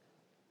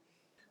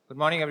Good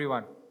morning,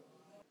 everyone.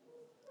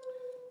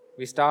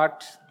 We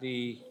start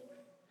the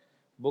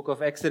book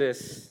of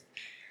Exodus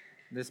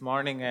this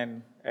morning,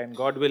 and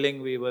God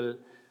willing, we will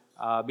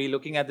be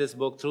looking at this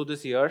book through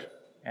this year,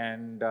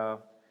 and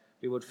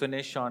we would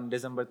finish on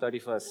December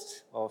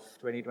 31st of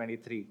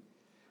 2023.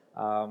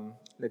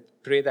 Let's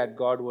pray that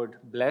God would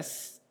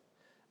bless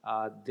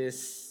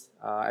this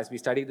as we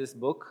study this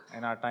book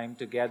and our time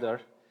together,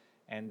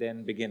 and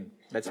then begin.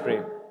 Let's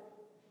pray.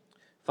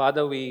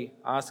 Father, we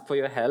ask for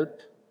your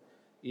help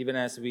even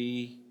as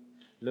we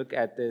look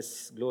at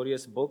this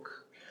glorious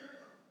book.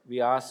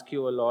 We ask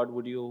you, O Lord,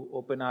 would you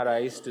open our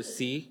eyes to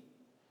see?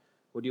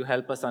 Would you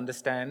help us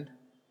understand?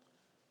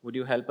 Would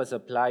you help us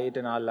apply it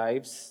in our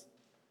lives?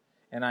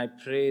 And I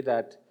pray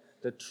that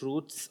the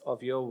truths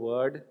of your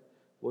word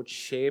would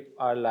shape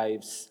our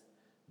lives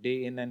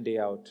day in and day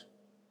out.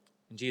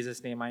 In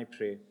Jesus' name I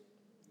pray.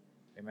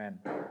 Amen.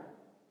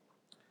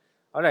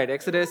 All right,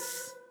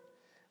 Exodus.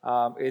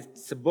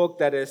 It's a book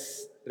that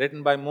is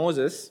written by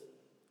Moses,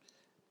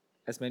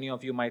 as many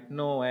of you might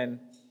know, and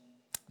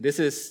this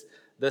is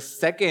the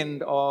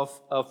second of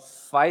a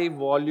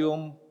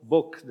 5-volume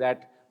book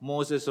that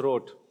Moses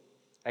wrote.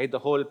 Right? The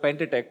whole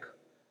Pentateuch,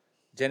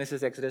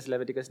 Genesis, Exodus,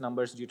 Leviticus,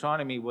 Numbers,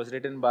 Deuteronomy, was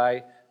written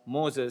by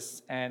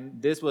Moses, and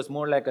this was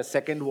more like a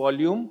second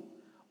volume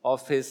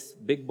of his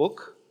big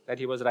book that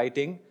he was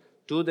writing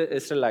to the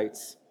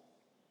Israelites.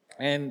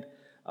 And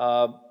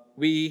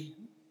we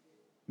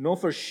know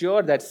for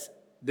sure that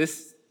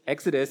this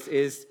Exodus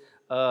is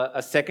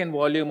a second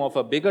volume of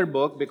a bigger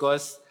book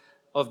because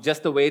of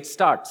just the way it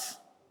starts.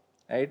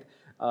 Right?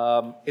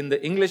 In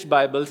the English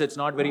Bibles, it's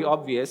not very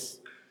obvious,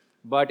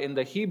 but in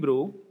the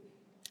Hebrew,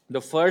 the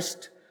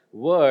first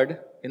word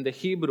in the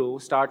Hebrew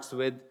starts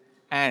with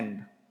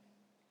 "and."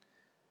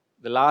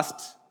 The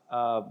last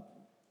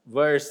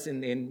verse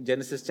in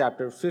Genesis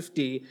chapter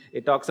 50,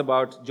 it talks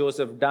about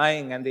Joseph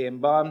dying, and they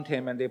embalmed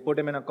him and they put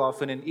him in a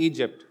coffin in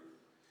Egypt.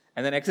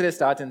 And then Exodus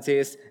starts and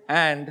says,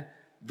 "And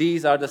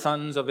these are the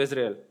sons of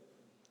Israel."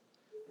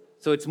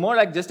 So it's more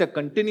like just a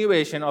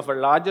continuation of a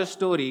larger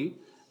story,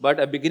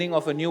 but a beginning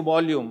of a new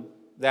volume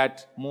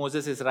that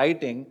Moses is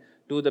writing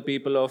to the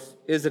people of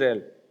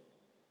Israel.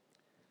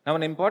 Now,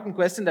 an important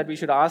question that we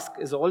should ask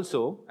is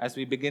also, as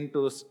we begin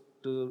to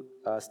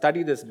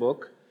study this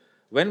book,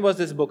 when was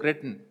this book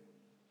written?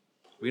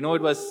 We know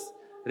it was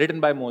written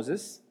by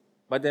Moses,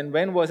 but then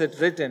when was it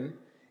written?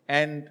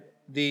 And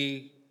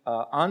the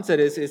answer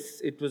is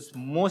it was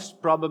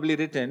most probably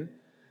written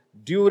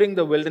during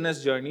the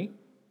wilderness journey,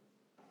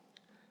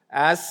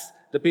 as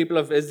the people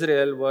of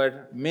Israel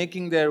were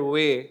making their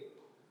way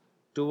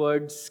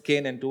towards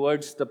Canaan,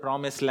 towards the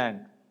promised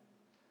land.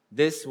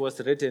 This was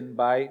written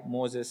by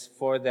Moses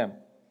for them.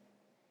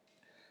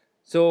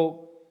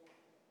 So,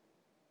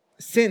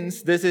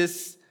 since this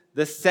is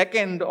the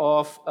second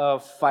of a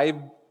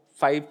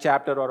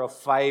five-chapter or a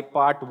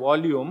 5-part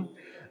volume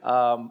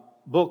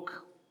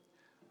book,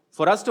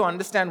 for us to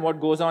understand what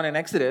goes on in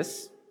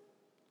Exodus,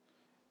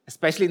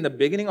 especially in the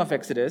beginning of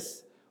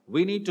Exodus,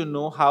 we need to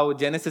know how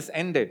Genesis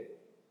ended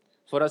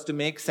for us to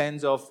make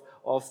sense of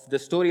the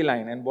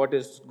storyline and what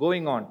is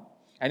going on.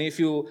 And if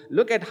you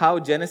look at how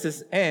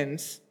Genesis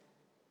ends,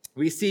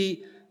 we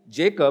see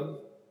Jacob,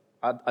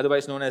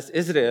 otherwise known as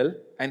Israel,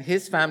 and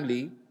his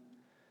family,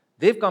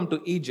 they've come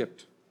to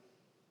Egypt.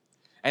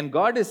 And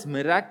God is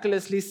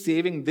miraculously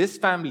saving this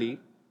family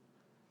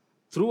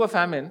through a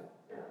famine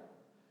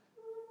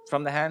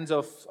from the hands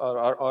of,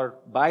 or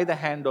by the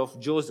hand of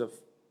Joseph.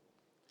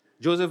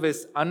 Joseph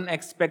is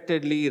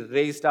unexpectedly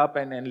raised up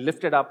and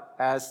lifted up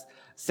as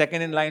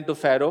second in line to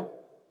Pharaoh.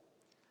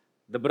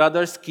 The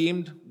brothers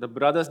schemed, the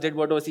brothers did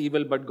what was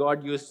evil, but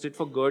God used it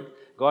for good.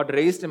 God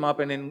raised him up,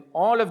 and in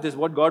all of this,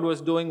 what God was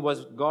doing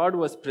was God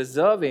was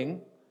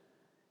preserving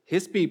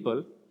his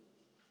people,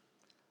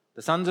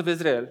 the sons of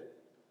Israel,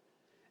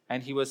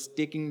 and he was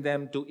taking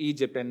them to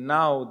Egypt. And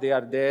now they are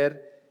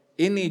there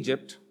in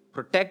Egypt,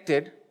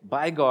 protected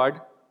by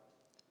God,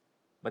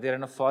 but they're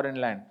in a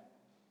foreign land.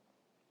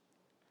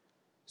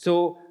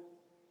 So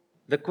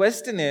the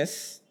question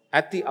is,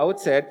 at the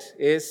outset,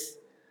 is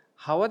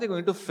how are they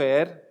going to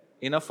fare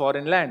in a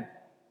foreign land?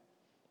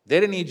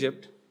 They're in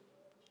Egypt,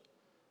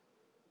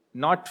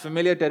 not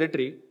familiar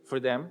territory for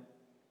them.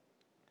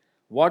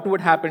 What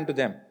would happen to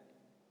them?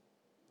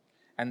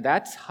 And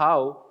that's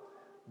how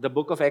the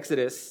book of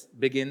Exodus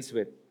begins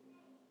with.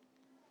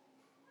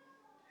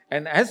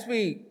 And as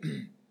we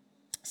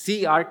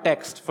see our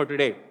text for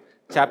today,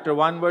 chapter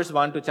 1, verse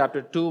 1 to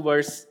chapter 2,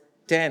 verse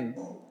 10,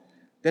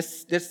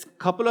 there's a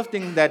couple of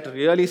things that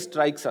really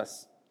strikes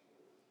us.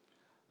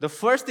 The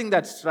first thing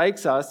that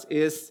strikes us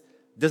is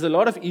there's a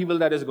lot of evil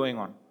that is going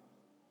on.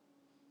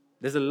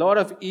 There's a lot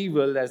of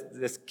evil,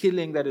 there's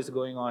killing that is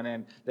going on,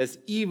 and there's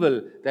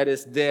evil that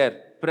is there,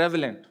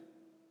 prevalent.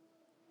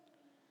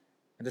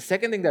 And the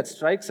second thing that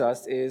strikes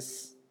us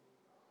is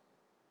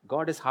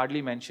God is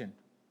hardly mentioned.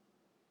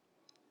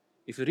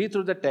 If you read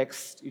through the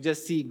text, you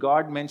just see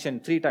God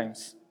mentioned 3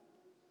 times,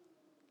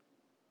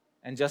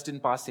 and just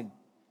in passing.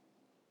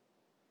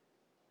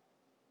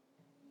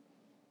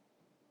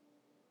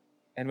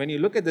 And when you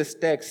look at this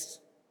text,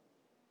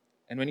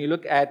 And when you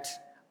look at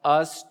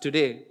us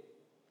today,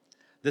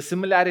 the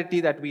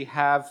similarity that we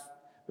have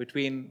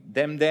between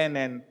them then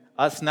and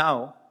us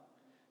now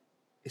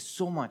is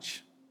so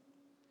much.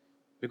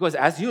 Because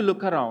as you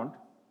look around,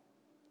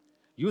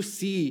 you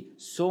see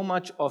so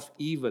much of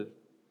evil,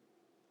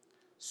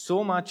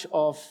 so much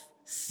of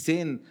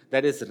sin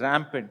that is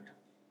rampant,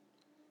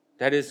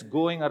 that is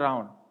going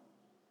around.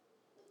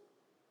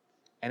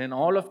 And in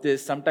all of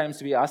this,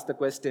 sometimes we ask the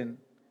question,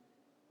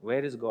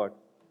 where is God?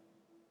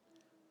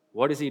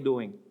 What is He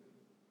doing?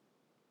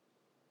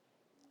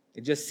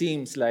 It just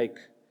seems like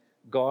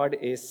God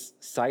is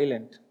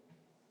silent.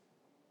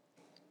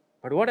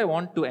 But what I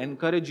want to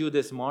encourage you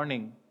this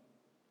morning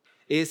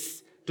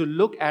is to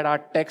look at our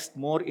text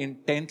more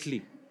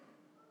intently.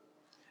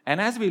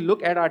 And as we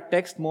look at our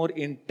text more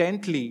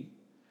intently,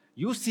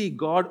 you see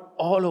God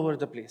all over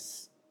the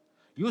place.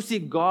 You see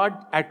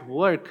God at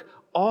work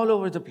all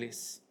over the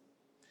place.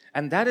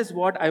 And that is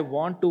what I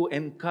want to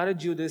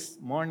encourage you this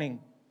morning.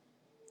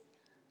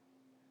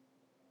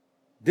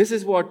 This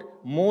is what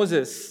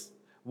Moses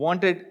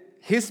wanted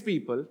his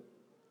people,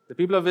 the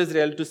people of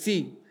Israel, to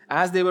see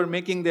as they were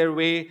making their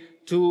way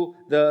to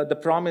the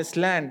promised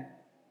land.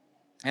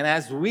 And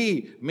as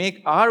we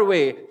make our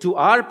way to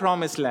our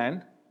promised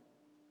land,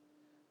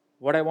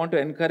 what I want to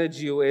encourage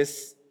you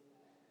is,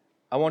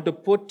 I want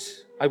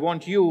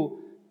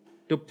you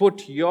to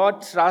put your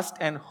trust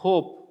and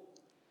hope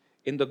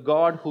in the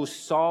God who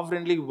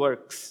sovereignly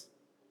works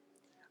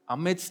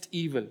amidst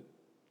evil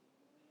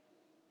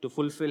to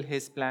fulfill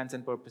His plans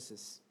and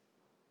purposes.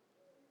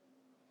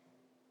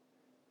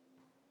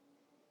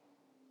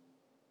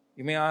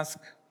 You may ask,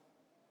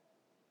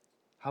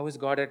 how is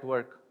God at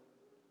work?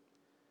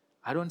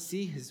 I don't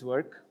see His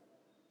work.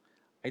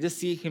 I just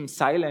see Him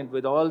silent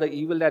with all the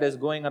evil that is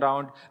going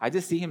around. I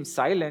just see Him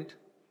silent.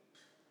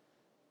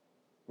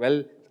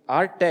 Well,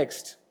 our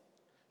text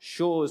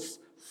shows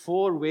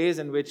 4 ways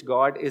in which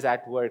God is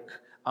at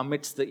work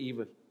amidst the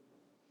evil.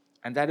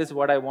 And that is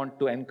what I want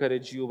to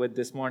encourage you with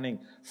this morning.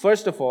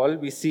 First of all,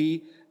 we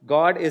see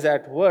God is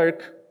at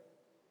work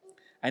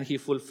and He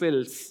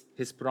fulfills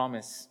His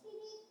promise.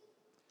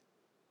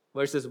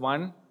 Verses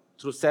 1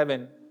 through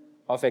 7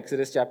 of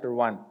Exodus chapter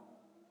 1.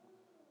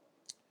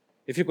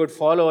 If you could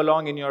follow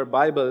along in your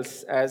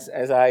Bibles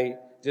as I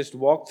just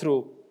walk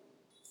through,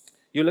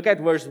 you look at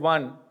verse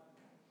 1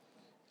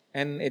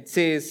 and it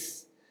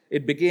says,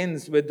 it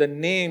begins with the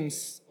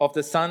names of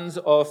the sons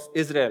of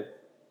Israel.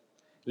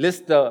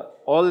 List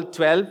all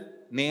 12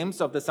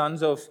 names of the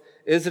sons of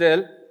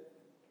Israel.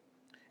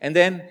 And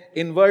then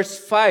in verse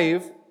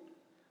 5,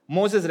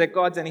 Moses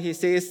records and he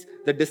says,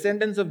 the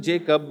descendants of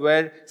Jacob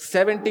were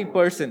 70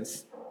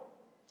 persons.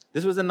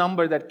 This was a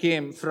number that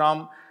came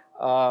from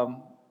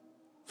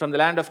the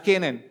land of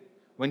Canaan.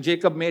 When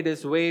Jacob made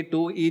his way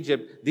to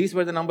Egypt, these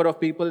were the number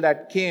of people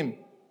that came.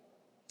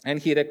 And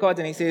he records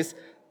and he says,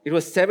 it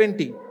was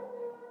 70.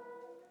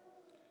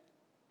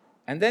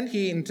 And then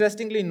he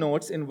interestingly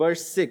notes in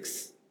verse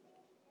 6,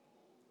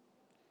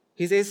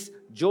 he says,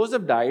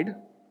 Joseph died,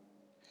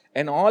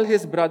 and all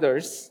his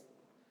brothers,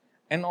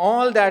 and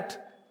all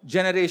that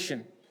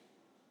generation.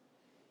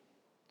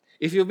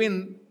 If you've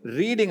been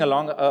reading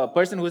along, a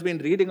person who's been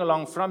reading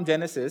along from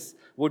Genesis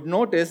would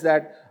notice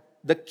that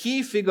the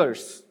key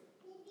figures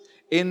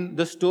in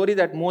the story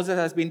that Moses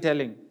has been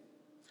telling,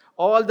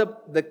 all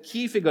the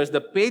key figures, the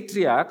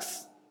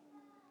patriarchs,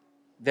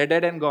 they're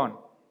dead and gone.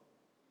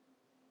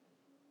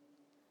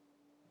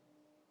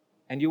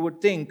 And you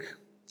would think,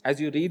 as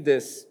you read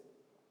this,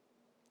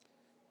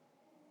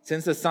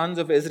 since the sons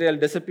of Israel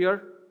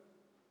disappear,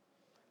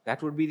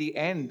 that would be the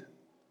end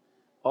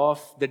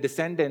of the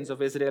descendants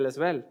of Israel as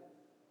well.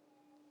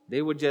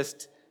 They would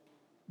just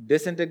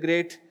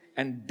disintegrate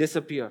and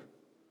disappear.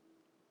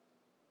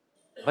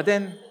 But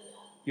then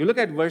you look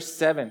at verse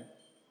 7.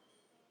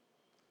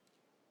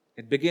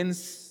 It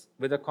begins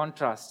with a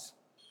contrast.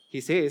 He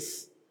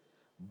says,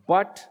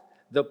 but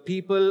the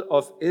people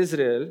of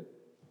Israel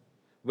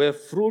were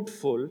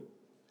fruitful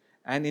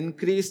and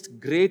increased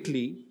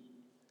greatly.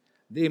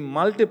 They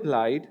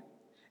multiplied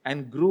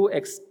and grew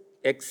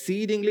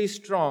exceedingly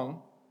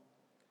strong,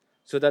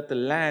 so that the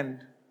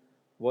land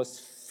was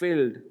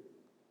filled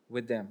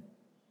with them.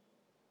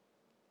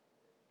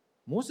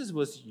 Moses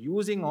was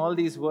using all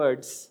these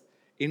words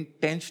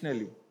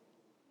intentionally.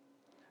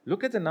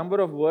 Look at the number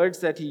of words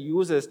that he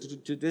uses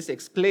to this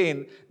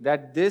explain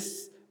that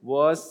this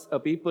was a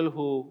people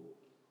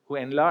who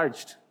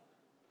enlarged,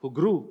 who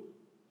grew.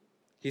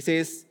 He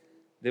says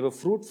they were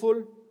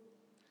fruitful,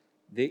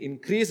 they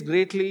increased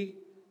greatly,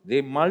 they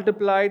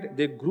multiplied,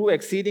 they grew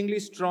exceedingly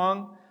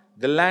strong,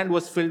 the land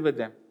was filled with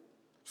them.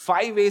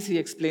 5 ways he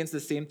explains the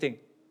same thing.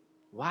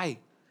 Why?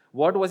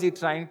 What was he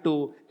trying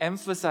to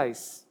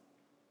emphasize?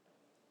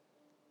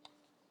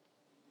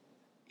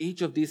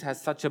 Each of these has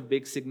such a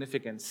big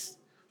significance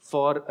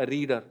for a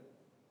reader.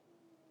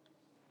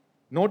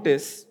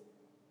 Notice,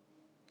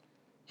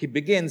 he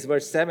begins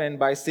verse 7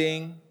 by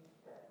saying,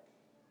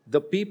 the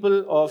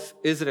people of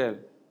Israel.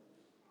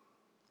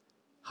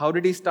 How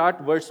did he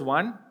start verse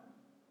 1?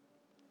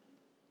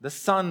 The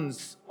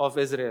sons of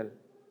Israel.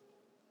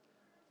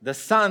 the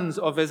sons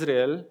of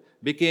Israel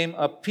became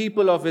a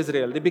people of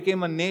Israel. They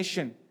became a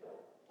nation.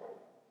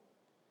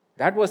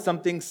 That was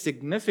something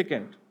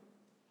significant.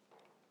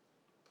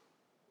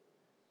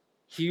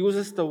 He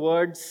uses the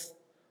words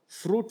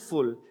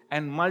fruitful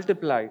and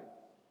multiply.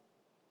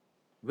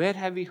 Where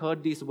have we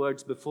heard these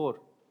words before?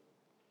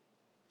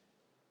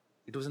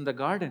 It was in the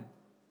garden.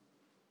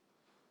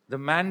 The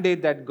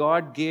mandate that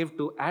God gave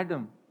to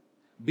Adam,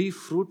 be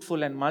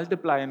fruitful and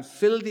multiply and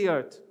fill the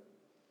earth.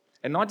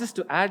 And not just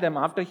to Adam,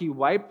 after he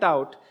wiped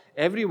out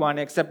everyone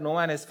except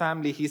Noah and his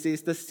family, he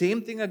says the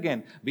same thing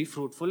again, be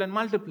fruitful and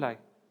multiply.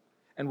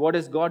 And what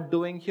is God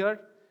doing here?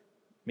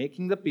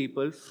 Making the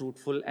people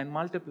fruitful and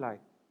multiply.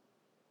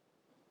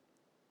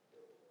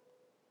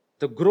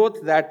 The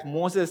growth that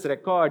Moses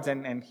records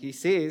and he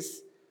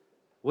says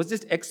was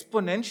just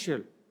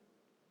exponential.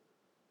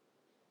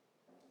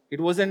 It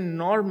wasn't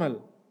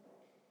normal.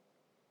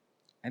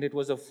 And it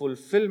was a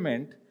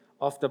fulfillment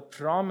of the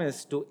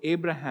promise to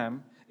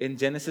Abraham in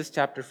Genesis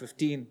chapter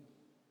 15,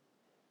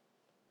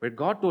 where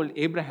God told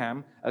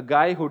Abraham, a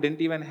guy who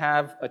didn't even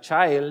have a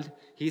child,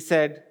 he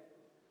said,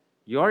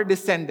 your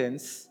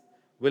descendants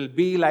will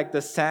be like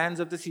the sands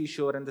of the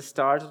seashore and the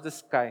stars of the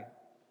sky.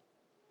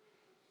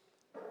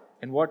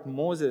 And what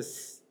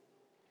Moses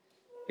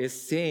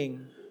is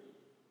saying,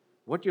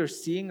 what you're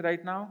seeing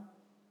right now,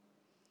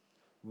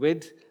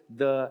 with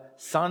the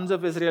sons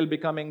of Israel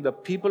becoming the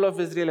people of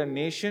Israel, a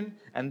nation,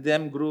 and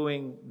them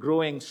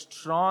growing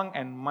strong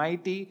and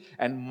mighty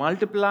and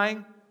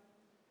multiplying,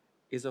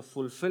 is a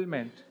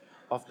fulfillment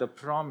of the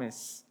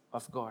promise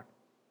of God.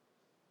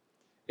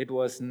 It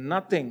was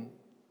nothing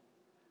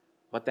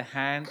but the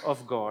hand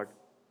of God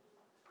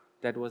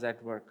that was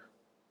at work.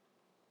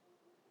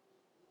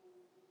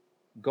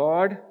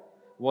 God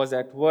was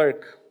at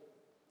work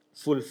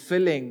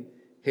fulfilling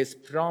His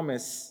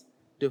promise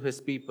to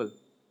His people.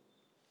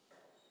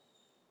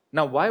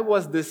 Now, why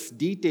was these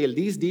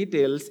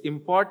details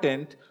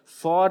important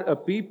for a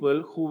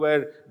people who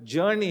were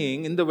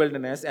journeying in the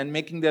wilderness and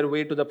making their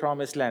way to the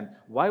promised land?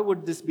 Why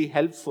would this be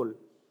helpful?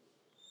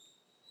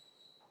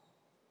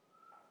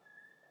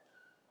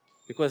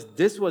 Because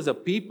this was a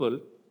people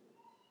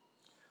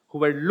who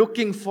were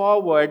looking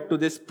forward to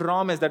this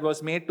promise that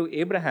was made to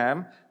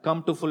Abraham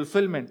come to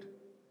fulfillment.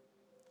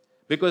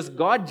 Because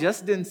God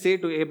just didn't say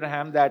to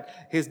Abraham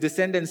that his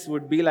descendants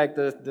would be like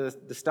the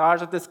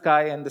stars of the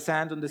sky and the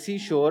sands on the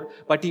seashore,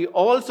 but He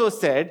also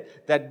said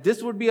that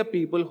this would be a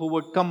people who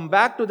would come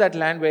back to that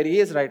land where he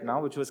is right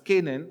now, which was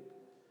Canaan,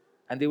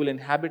 and they will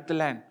inhabit the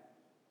land.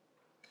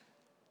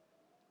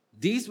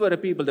 These were the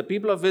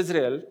people of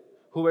Israel,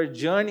 who were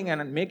journeying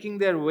and making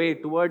their way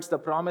towards the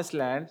promised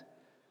land,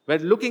 were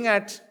looking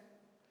at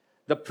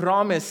the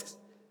promise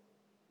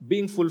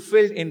being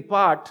fulfilled in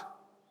part,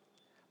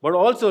 but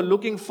also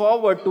looking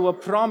forward to a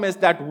promise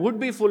that would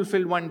be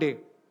fulfilled one day.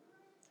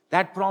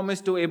 That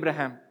promise to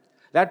Abraham,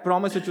 that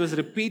promise which was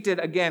repeated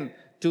again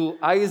to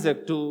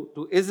Isaac,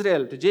 to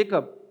Israel, to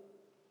Jacob.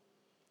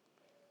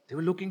 They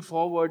were looking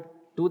forward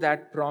to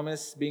that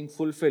promise being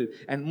fulfilled.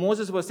 And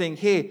Moses was saying,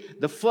 hey,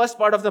 the first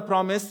part of the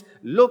promise,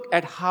 look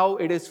at how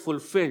it is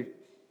fulfilled.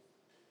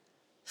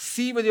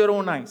 See with your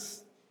own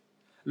eyes.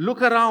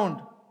 Look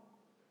around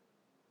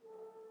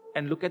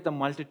and look at the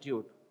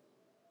multitude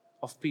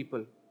of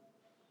people.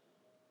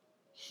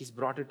 He's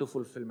brought it to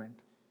fulfillment.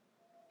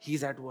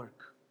 He's at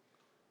work.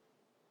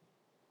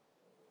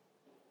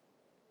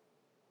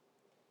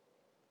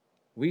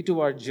 We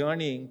too are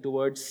journeying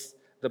towards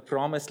the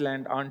promised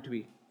land, aren't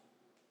we?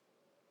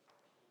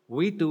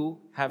 We too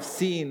have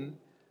seen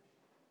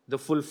the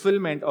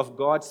fulfillment of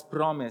God's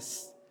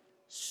promise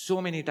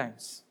so many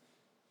times.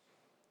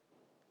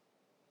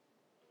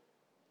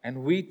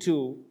 And we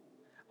too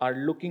are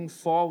looking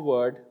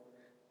forward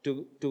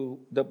to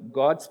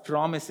God's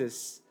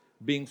promises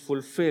being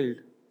fulfilled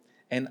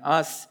and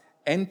us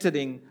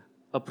entering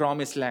a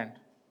promised land.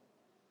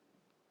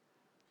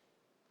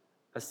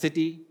 A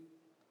city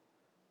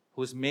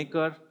whose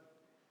maker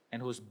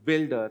and whose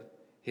builder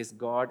is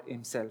God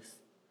Himself.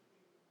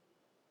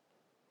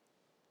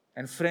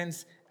 And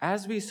friends,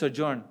 as we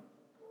sojourn,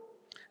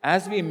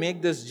 as we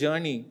make this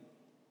journey,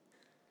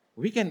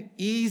 we can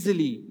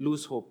easily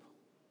lose hope.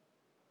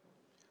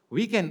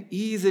 We can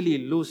easily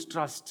lose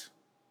trust.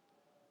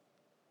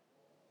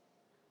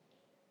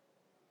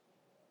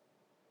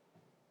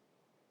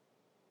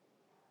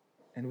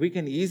 And we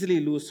can easily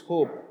lose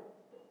hope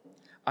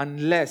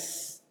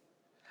unless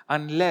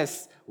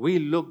we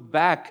look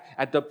back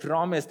at the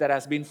promise that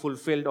has been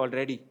fulfilled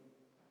already.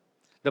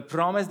 The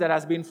promise that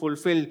has been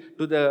fulfilled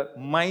to the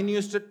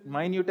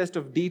minutest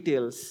of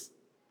details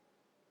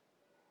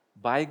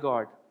by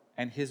God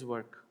and His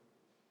work.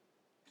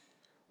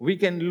 We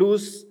can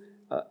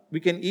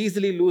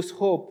easily lose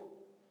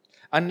hope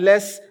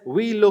unless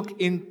we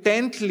look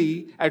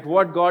intently at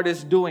what God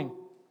is doing.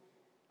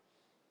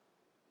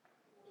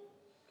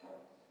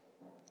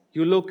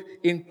 You look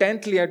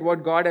intently at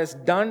what God has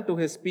done to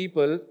His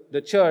people,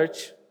 the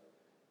church,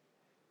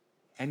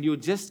 and you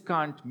just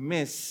can't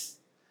miss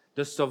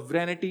the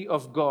sovereignty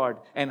of God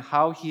and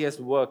how He has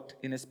worked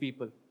in His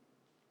people.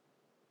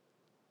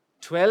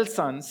 12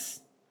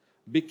 sons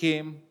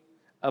became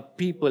a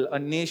people, a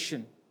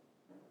nation.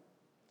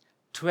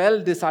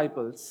 12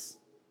 disciples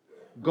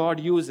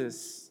God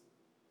uses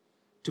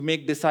to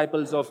make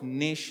disciples of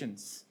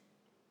nations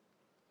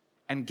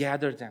and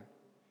gather them.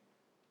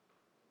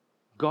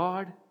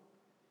 God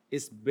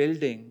is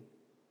building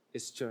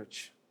His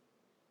church.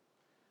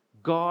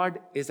 God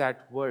is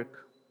at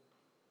work.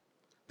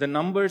 The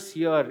numbers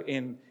here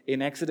in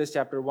Exodus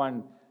chapter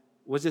 1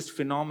 was just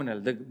phenomenal.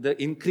 The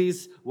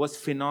increase was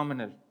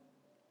phenomenal.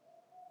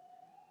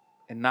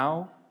 And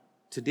now,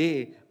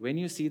 today, when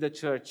you see the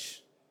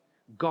church,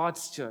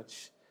 God's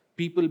church,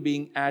 people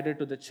being added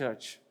to the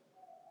church,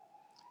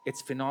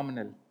 it's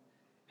phenomenal.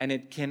 And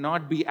it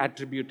cannot be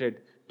attributed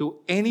to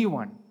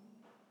anyone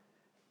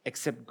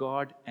except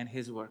God and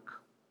His work.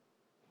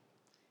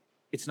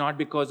 It's not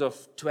because of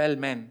 12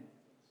 men.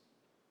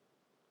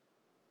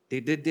 They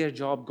did their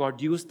job. God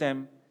used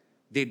them.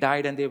 They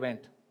died and they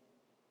went.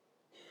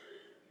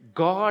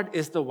 God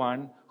is the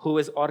one who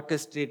is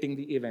orchestrating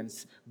the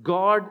events.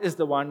 God is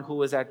the one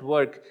who is at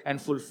work and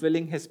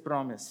fulfilling His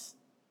promise.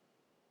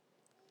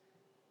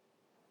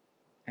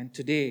 And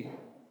today,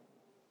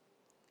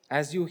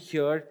 as you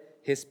hear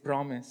His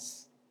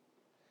promise,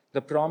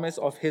 the promise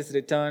of His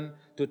return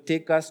to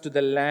take us to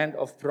the land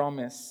of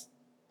promise,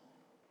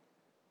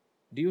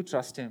 do you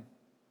trust Him?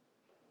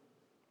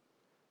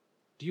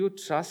 Do you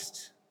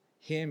trust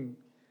Him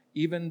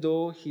even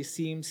though He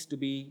seems to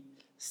be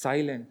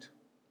silent?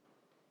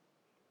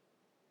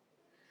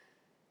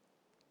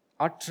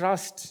 Our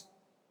trust,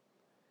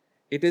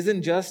 it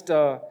isn't just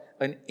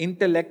an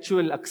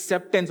intellectual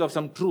acceptance of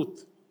some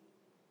truth,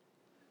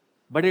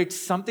 but it's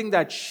something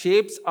that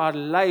shapes our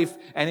life,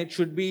 and it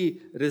should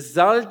be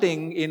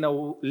resulting in a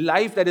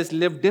life that is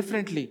lived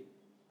differently.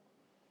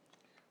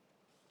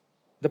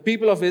 The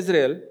people of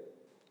Israel,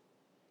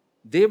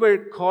 they were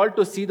called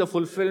to see the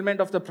fulfillment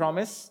of the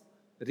promise.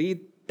 Read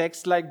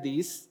texts like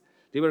these.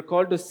 They were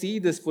called to see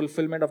this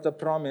fulfillment of the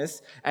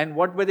promise. And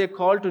what were they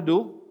called to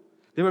do?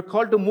 They were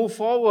called to move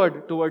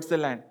forward towards the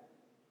land.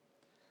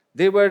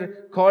 They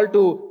were called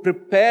to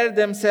prepare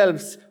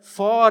themselves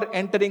for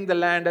entering the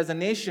land as a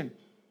nation.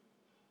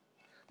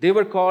 They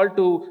were called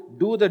to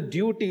do the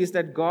duties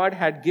that God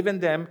had given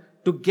them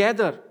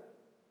together.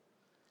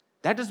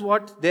 That is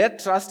what their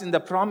trust in the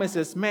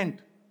promises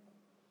meant.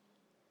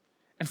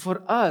 And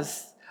for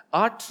us,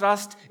 our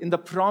trust in the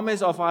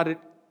promise of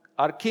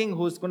our King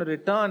who is going to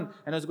return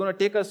and is going to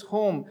take us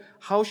home,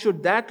 how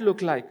should that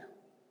look like?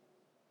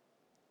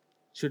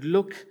 It should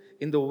look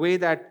in the way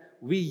that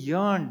we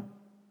yearn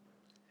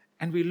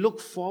and we look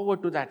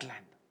forward to that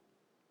land.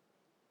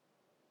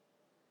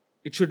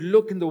 It should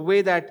look in the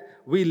way that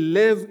we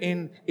live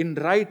in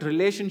right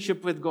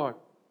relationship with God.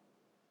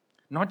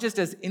 Not just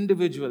as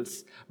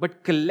individuals,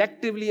 but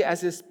collectively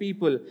as His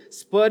people,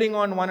 spurring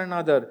on one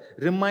another,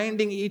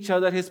 reminding each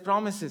other His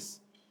promises.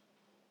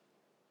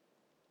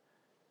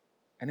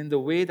 And in the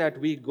way that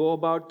we go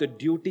about the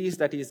duties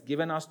that He has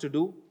given us to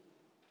do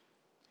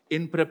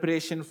in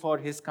preparation for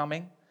His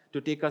coming to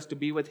take us to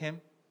be with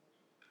Him,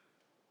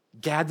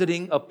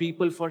 gathering a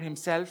people for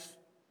Himself,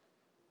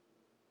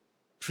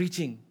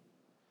 preaching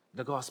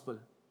the gospel,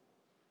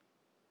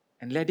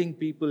 and letting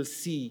people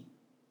see,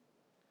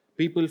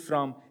 people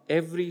from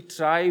every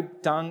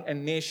tribe, tongue,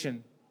 and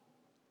nation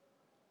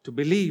to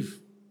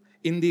believe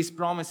in these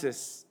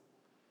promises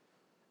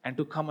and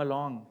to come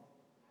along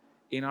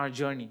in our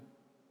journey.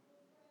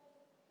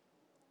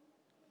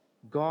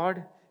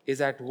 God is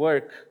at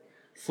work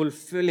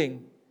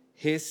fulfilling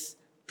His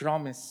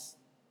promise.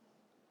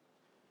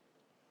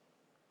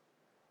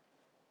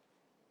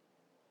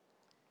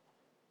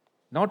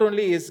 Not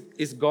only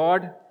is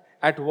God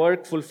at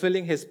work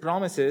fulfilling His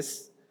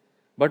promises,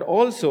 but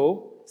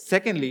also,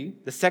 secondly,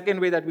 the second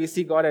way that we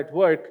see God at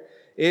work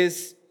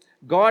is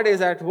God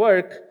is at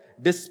work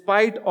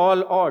despite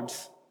all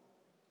odds.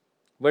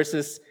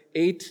 Verses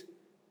 8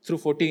 through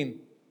 14.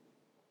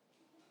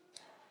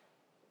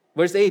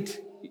 Verse 8,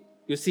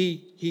 you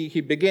see,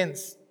 he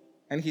begins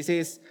and he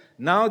says,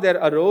 "Now there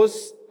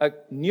arose a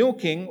new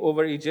king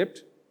over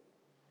Egypt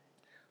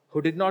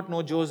who did not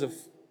know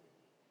Joseph."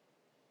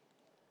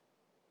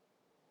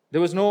 There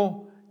was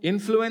no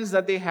influence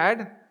that they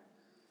had.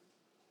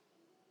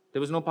 There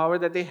was no power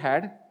that they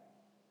had.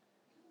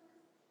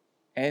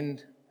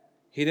 And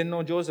he didn't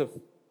know Joseph,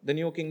 the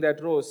new king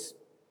that rose.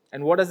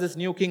 And what does this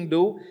new king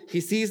do?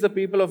 He sees the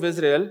people of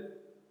Israel.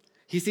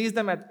 He sees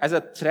them as a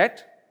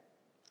threat.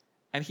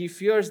 And he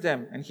fears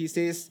them. And he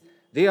says,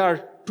 "They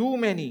are too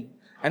many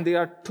and they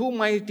are too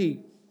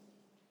mighty.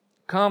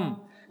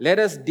 Come, let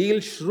us deal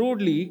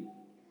shrewdly,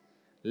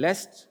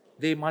 lest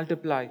they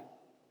multiply."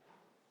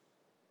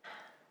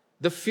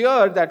 The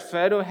fear that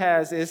Pharaoh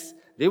has is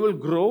they will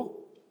grow.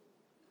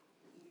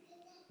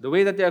 The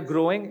way that they are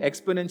growing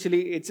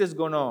exponentially, it's just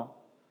going to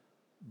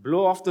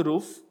blow off the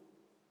roof.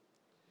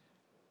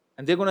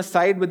 And they're going to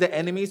side with the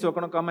enemies who are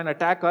going to come and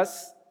attack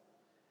us.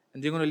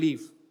 And they're going to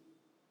leave.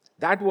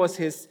 That was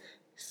his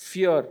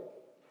fear.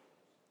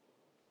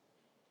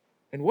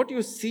 And what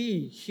you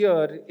see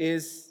here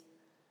is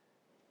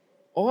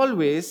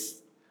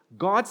always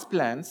God's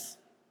plans,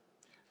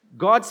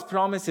 God's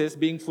promises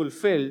being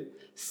fulfilled,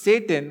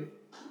 Satan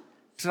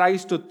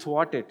tries to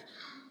thwart it.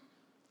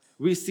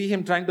 We see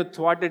him trying to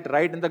thwart it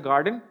right in the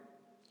garden.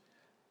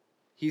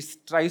 He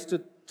tries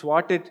to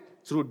thwart it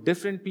through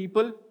different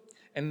people.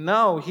 And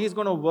now he's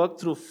going to work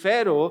through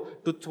Pharaoh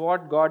to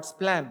thwart God's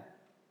plan.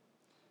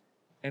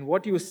 And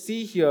what you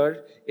see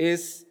here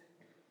is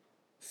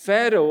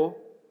Pharaoh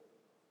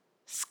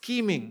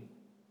scheming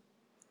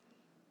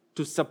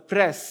to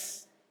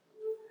suppress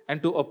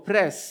and to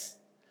oppress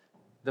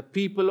the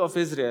people of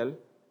Israel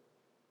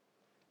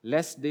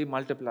lest they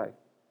multiply.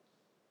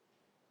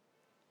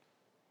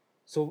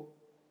 So,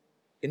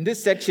 in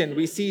this section,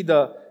 we see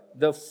the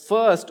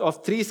first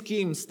of three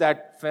schemes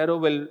that Pharaoh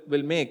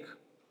will make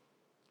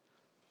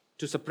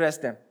to suppress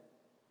them,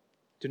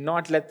 to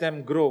not let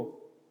them grow.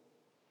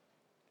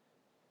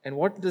 And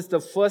what is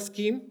the first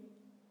scheme?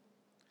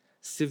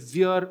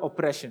 Severe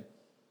oppression.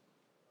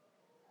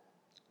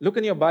 Look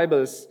in your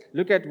Bibles,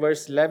 look at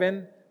verse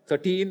 11,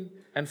 13,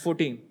 and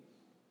 14.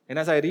 And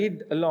as I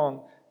read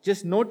along,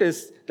 just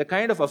notice the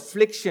kind of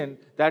affliction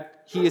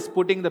that he is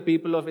putting the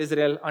people of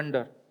Israel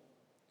under.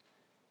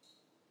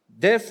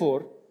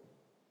 Therefore,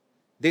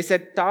 they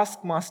set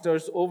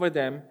taskmasters over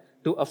them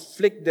to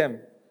afflict them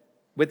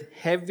with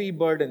heavy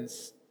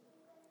burdens.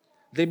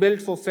 They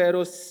built for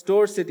Pharaoh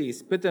store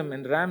cities, Pithom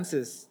and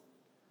Ramses.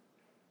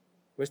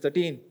 Verse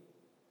 13.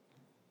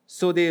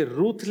 So they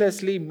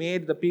ruthlessly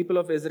made the people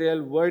of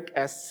Israel work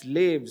as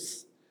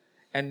slaves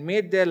and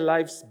made their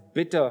lives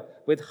bitter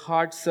with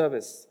hard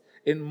service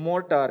in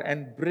mortar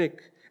and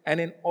brick and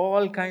in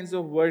all kinds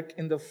of work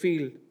in the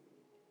field.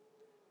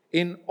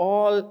 In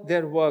all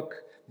their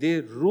work,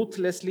 they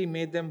ruthlessly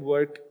made them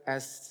work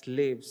as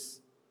slaves.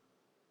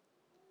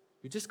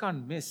 You just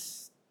can't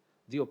miss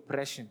the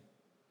oppression.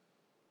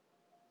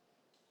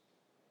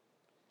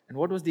 And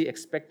what was the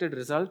expected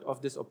result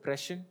of this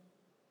oppression?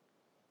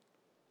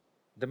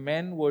 The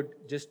men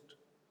would just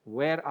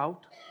wear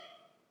out,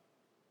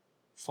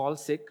 fall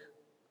sick,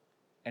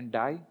 and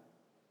die.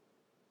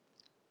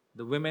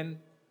 The women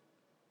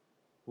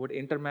would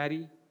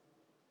intermarry,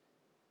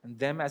 and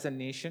them as a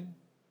nation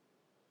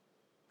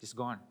is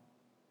gone.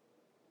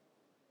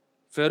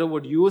 Pharaoh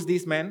would use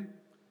these men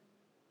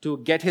to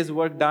get his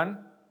work done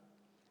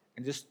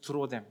and just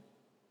throw them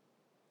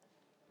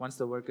once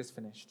the work is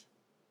finished.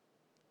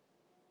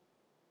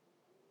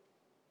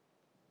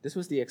 This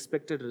was the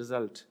expected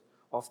result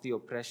of the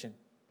oppression.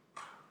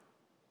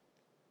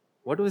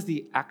 What was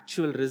the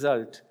actual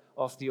result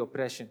of the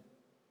oppression?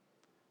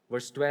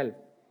 Verse 12.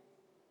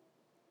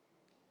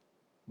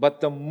 But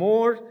the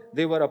more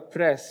they were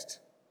oppressed,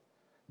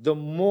 the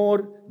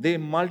more they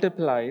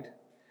multiplied,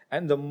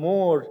 and the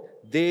more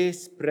they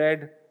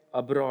spread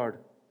abroad.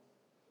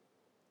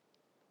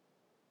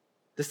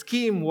 The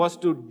scheme was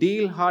to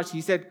deal harsh.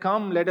 He said,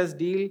 come, let us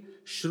deal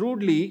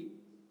shrewdly,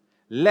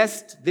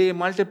 lest they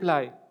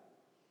multiply.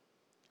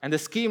 And the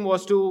scheme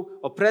was to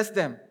oppress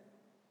them.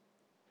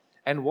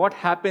 And what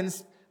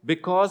happens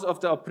because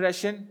of the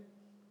oppression?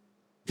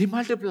 They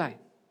multiply.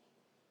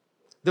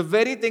 The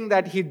very thing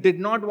that he did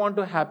not want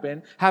to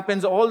happen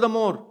happens all the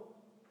more.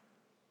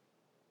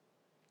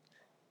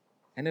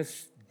 And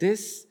if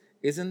this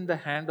isn't the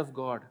hand of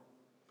God,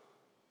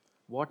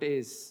 what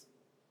is?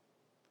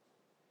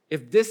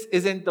 If this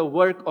isn't the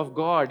work of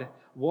God,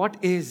 what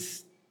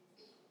is?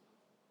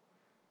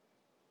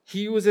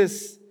 He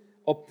uses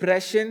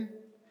oppression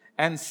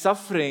and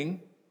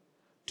suffering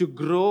to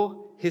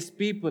grow his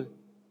people.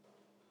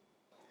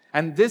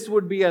 And this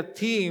would be a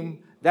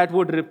theme that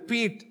would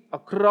repeat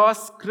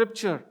across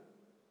Scripture.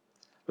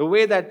 The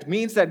way that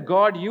means that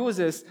God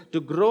uses to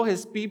grow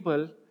his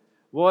people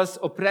was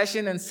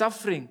oppression and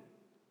suffering.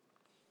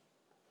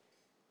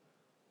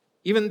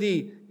 Even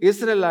the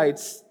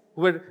Israelites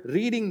who were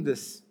reading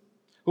this,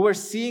 who were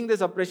seeing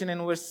this oppression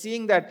and who were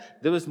seeing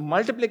that there was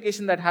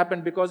multiplication that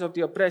happened because of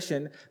the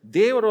oppression,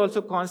 they were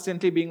also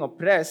constantly being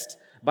oppressed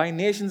by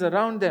nations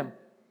around them.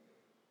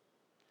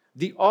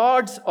 The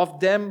odds of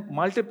them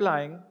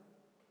multiplying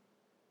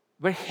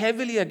were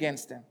heavily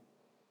against them.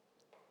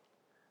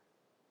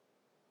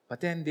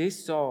 But then they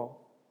saw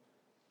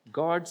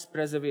God's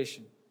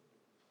preservation.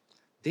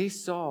 They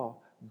saw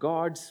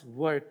God's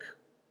work.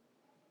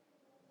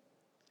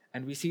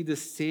 And we see the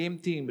same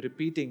theme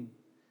repeating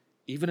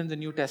even in the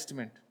New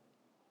Testament.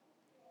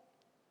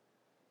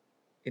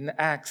 In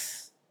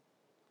Acts,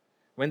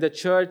 when the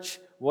church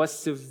was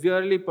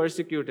severely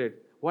persecuted,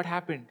 what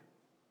happened?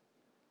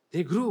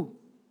 They grew.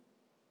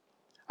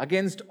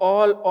 Against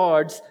all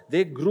odds,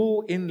 they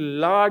grew in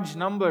large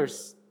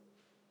numbers.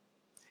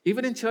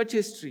 Even in church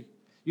history,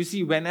 you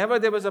see, whenever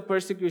there was a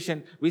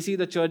persecution, we see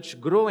the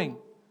church growing.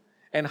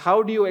 And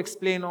how do you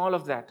explain all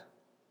of that?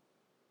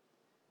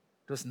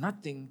 It was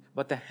nothing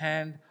but the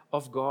hand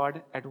of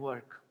God at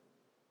work.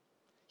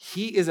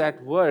 He is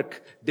at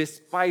work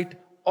despite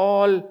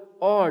all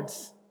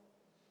odds.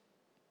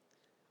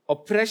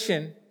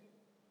 Oppression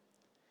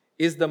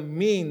is the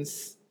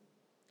means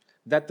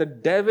that the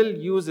devil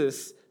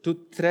uses to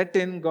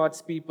threaten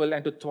God's people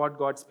and to thwart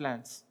God's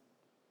plans.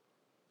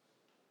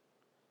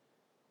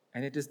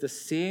 And it is the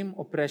same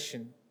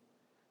oppression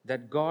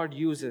that God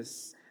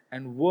uses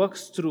and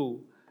works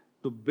through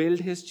to build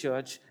His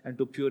church and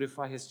to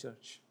purify His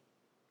church.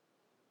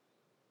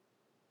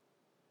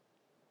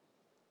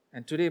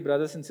 And today,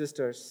 brothers and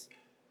sisters,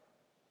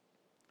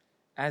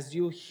 as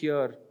you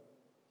hear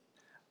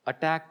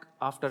attack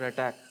after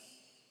attack,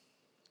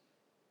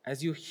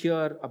 as you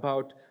hear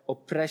about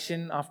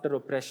oppression after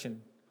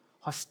oppression,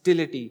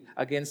 hostility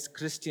against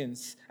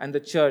Christians and the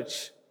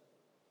church,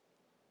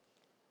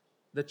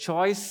 the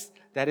choice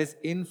that is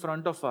in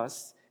front of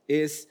us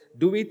is,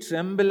 do we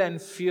tremble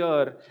and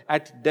fear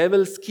at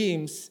devil's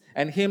schemes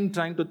and him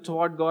trying to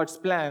thwart God's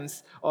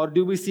plans, or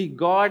do we see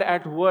God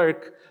at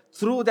work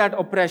through that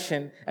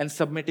oppression and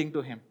submitting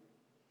to Him,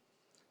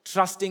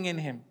 trusting in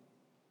Him,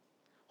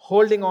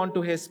 holding on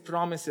to His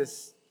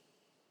promises?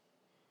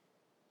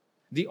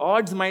 The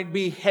odds might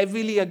be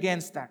heavily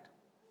against that.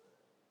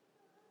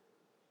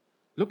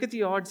 Look at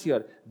the odds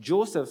here.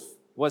 Joseph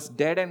was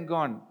dead and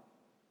gone.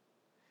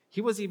 He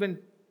was even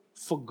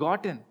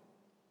forgotten.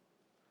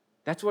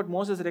 That's what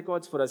Moses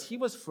records for us. He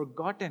was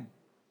forgotten.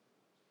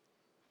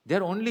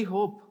 Their only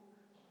hope.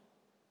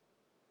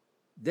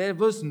 There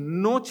was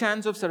no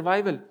chance of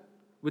survival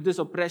with this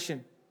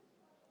oppression.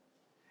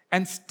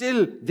 And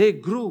still they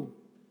grew.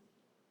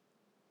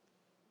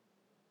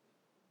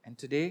 And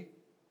today,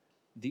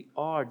 the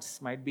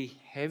odds might be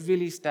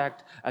heavily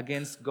stacked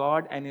against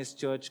God and His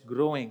church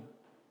growing.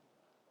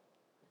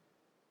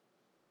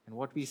 And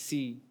what we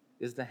see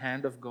is the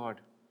hand of God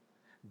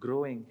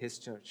growing His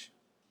church.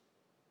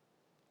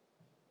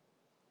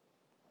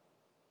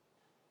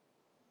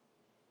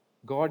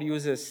 God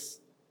uses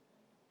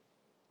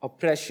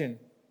oppression.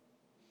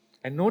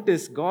 And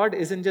notice, God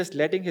isn't just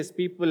letting His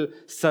people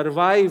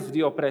survive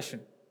the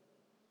oppression.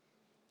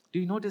 Do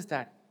you notice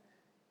that?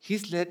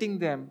 He's letting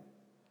them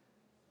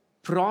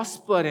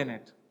prosper in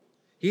it.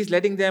 He's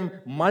letting them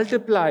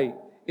multiply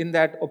in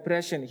that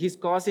oppression. He's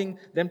causing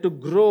them to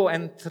grow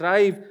and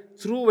thrive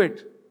through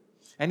it.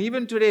 And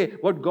even today,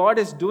 what God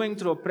is doing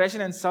through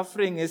oppression and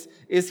suffering is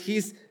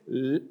He's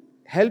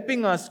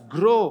helping us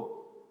grow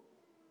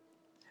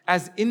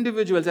as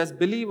individuals, as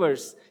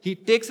believers. He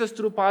takes us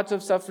through paths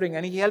of suffering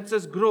and He helps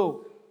us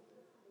grow.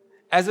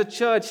 As a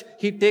church,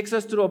 He takes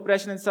us through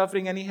oppression and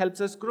suffering and He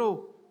helps us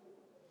grow.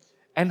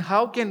 And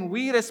how can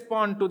we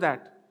respond to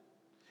that?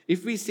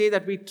 If we say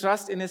that we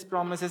trust in His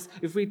promises,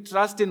 if we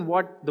trust in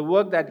what the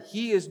work that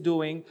He is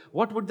doing,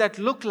 what would that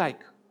look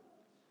like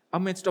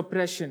amidst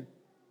oppression?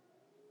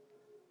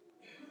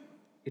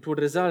 It would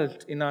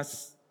result in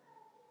us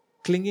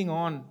clinging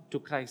on to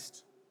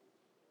Christ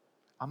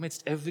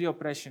amidst every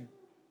oppression.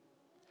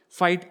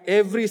 Fight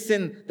every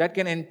sin that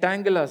can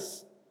entangle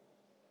us.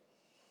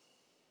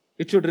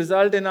 It should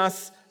result in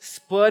us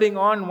spurring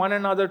on one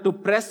another to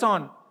press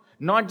on,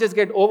 not just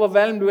get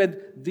overwhelmed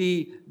with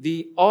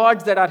the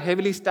odds that are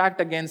heavily stacked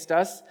against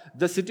us,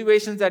 the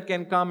situations that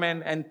can come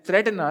and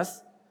threaten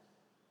us,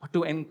 but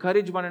to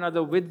encourage one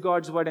another with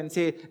God's word and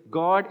say,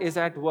 God is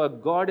at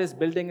work, God is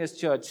building His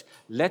church,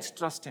 let's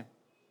trust Him.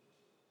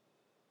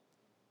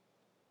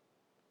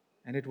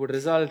 And it would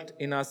result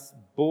in us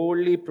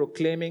boldly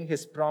proclaiming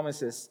His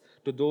promises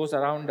to those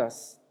around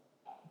us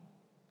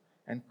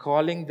and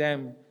calling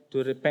them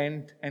to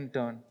repent and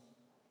turn.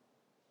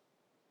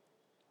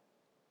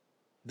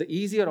 The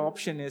easier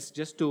option is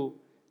just to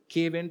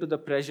cave into the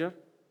pressure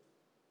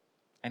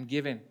and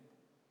give in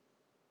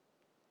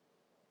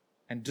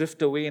and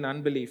drift away in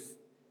unbelief.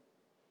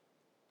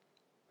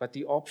 But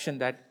the option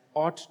that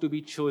ought to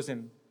be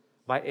chosen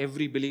by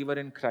every believer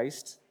in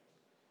Christ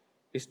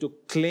is to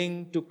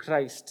cling to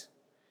Christ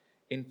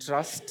in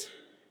trust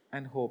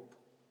and hope.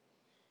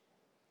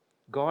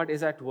 God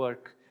is at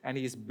work and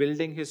He is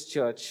building His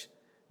church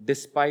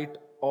despite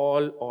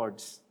all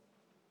odds.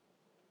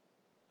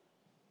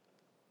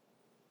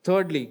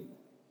 Thirdly,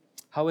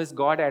 how is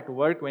God at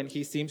work when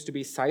He seems to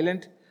be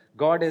silent?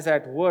 God is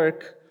at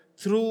work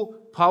through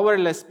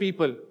powerless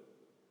people.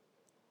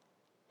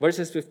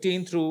 Verses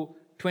 15 through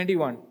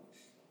 21.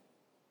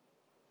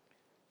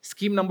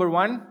 Scheme number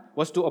 1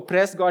 was to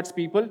oppress God's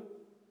people.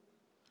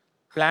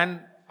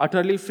 Plan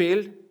utterly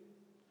failed.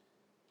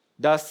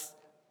 Does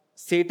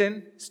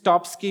Satan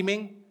stop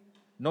scheming?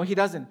 No, he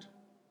doesn't.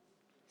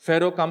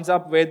 Pharaoh comes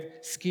up with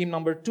scheme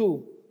number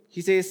 2.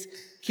 He says,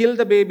 kill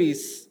the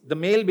babies, the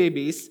male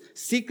babies,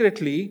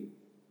 secretly.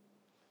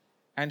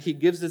 And he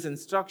gives this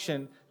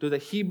instruction to the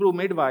Hebrew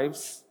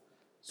midwives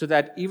so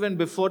that even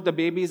before the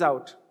baby is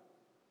out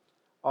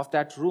of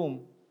that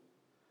room,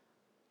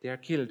 they are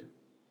killed.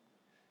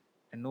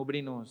 And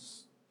nobody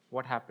knows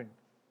what happened.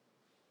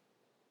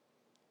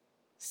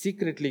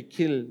 Secretly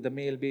kill the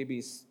male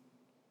babies.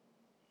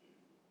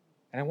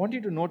 And I want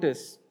you to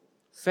notice,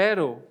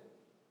 Pharaoh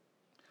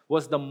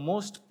was the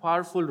most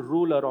powerful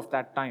ruler of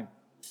that time.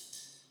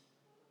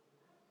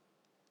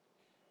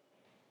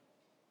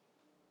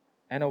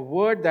 And a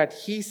word that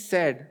he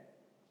said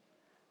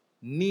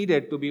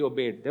needed to be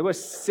obeyed. There were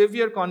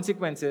severe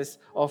consequences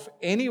of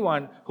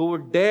anyone who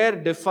would dare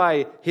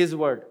defy his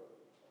word.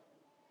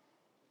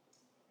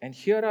 And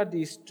here are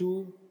these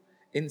two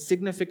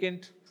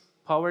insignificant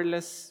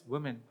powerless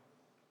women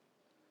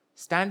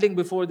standing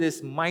before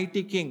this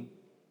mighty king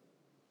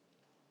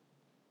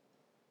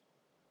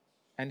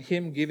and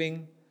him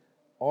giving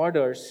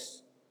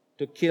orders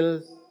to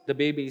kill the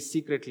babies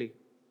secretly.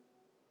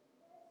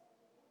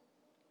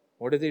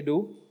 What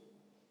do?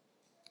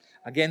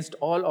 Against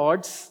all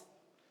odds,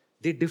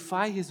 they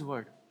defy his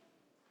word.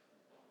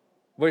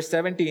 Verse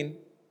 17,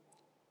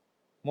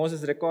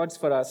 Moses records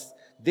for us,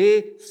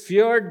 they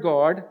feared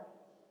God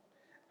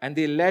and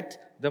they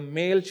let the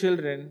male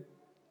children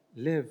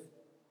live.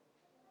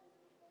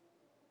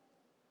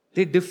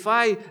 They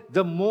defy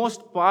the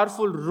most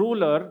powerful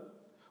ruler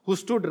who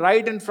stood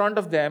right in front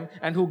of them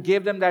and who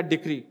gave them that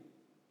decree.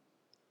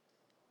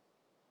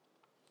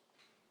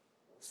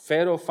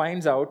 Pharaoh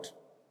finds out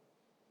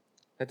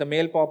that the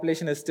male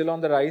population is still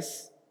on the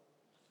rise,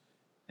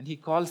 and he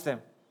calls them,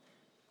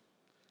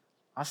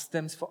 asks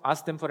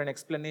them for an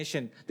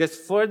explanation. There's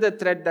further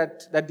threat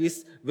that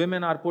these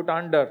women are put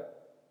under.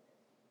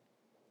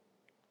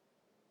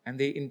 And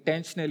they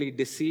intentionally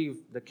deceive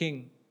the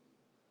king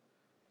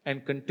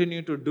and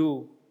continue to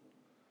do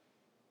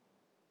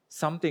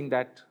something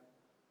that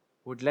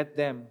would let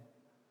them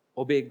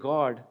obey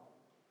God,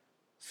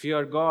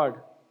 fear God,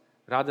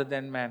 rather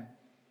than man.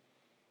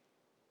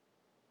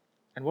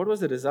 And what was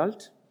the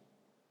result?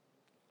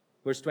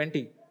 Verse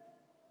 20.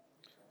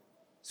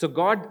 So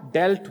God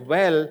dealt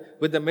well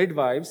with the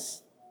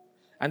midwives,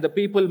 and the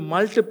people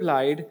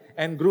multiplied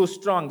and grew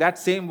strong. That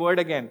same word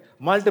again,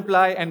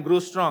 multiply and grew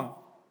strong.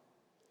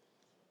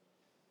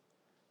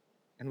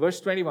 And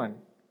verse 21.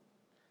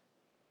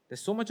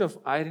 There's so much of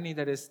irony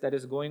that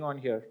is going on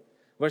here.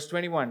 Verse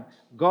 21.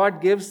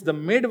 God gives the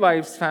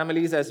midwives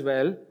families as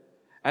well,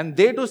 and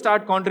they too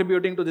start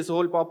contributing to this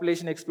whole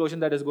population explosion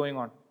that is going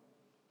on.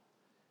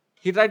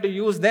 He tried to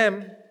use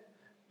them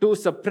to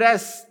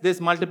suppress this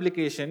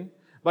multiplication,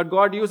 but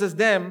God uses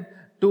them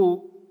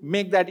to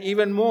make that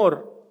even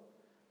more,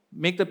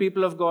 make the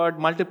people of God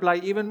multiply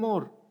even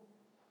more.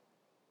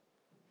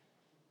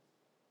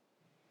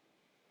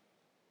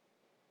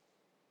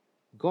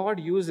 God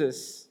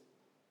uses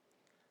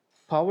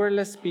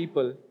powerless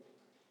people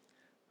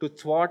to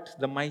thwart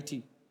the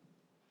mighty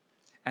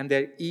and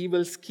their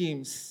evil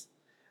schemes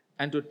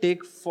and to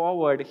take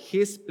forward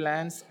His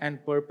plans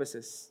and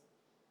purposes.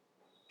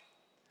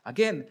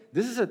 Again,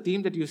 this is a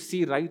theme that you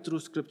see right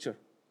through Scripture.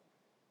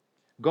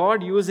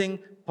 God using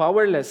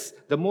powerless,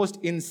 the most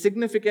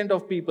insignificant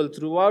of people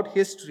throughout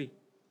history.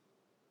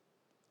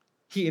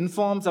 He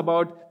informs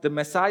about the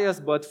Messiah's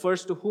birth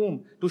first to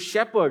whom? To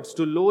shepherds,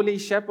 to lowly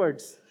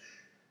shepherds.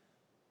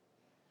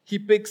 He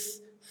picks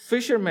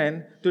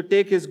fishermen to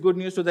take His good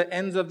news to the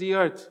ends of the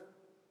earth.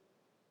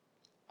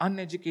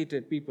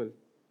 Uneducated people.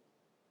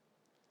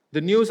 The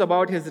news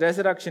about His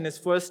resurrection is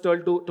first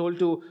told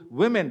to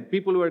women,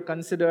 people who are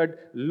considered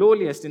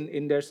lowliest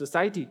in their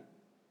society.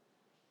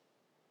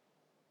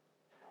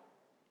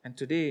 And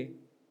today,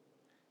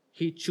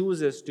 He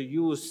chooses to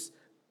use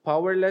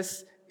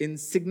powerless,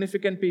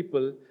 insignificant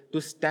people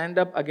to stand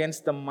up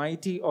against the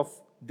mighty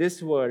of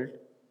this world,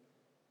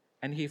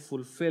 and He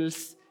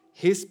fulfills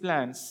His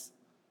plans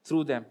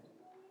through them.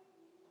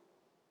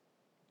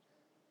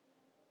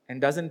 And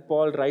doesn't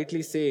Paul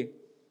rightly say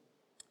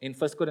in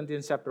 1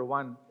 Corinthians chapter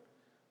 1,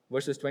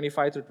 verses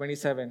 25 through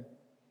 27,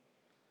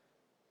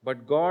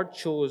 but God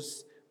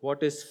chose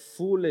what is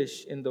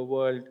foolish in the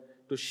world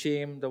to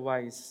shame the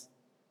wise.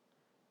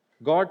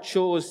 God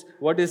chose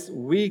what is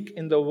weak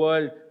in the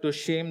world to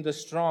shame the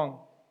strong.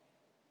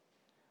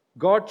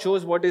 God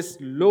chose what is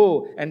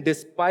low and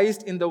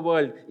despised in the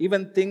world,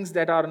 even things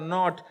that are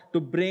not, to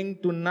bring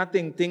to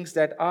nothing things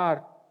that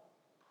are,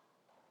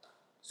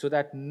 so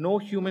that no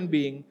human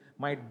being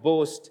might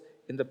boast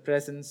in the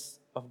presence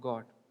of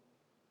God.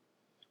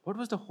 What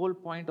was the whole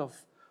point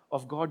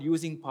of God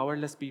using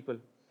powerless people?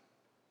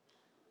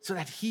 So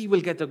that He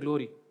will get the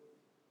glory.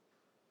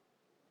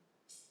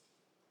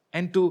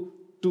 And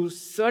to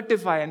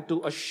certify and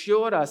to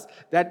assure us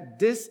that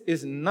this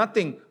is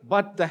nothing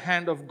but the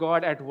hand of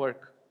God at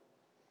work.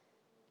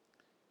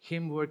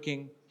 Him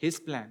working His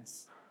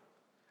plans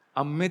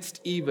amidst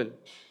evil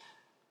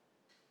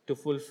to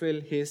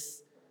fulfill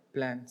His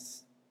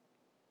plans.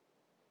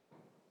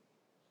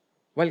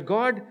 While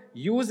God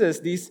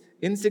uses these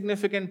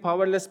insignificant,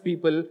 powerless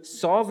people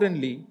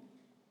sovereignly,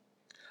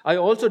 I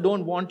also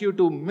don't want you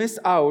to miss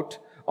out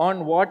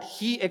on what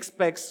He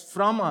expects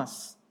from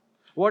us,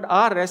 what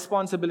our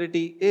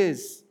responsibility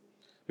is.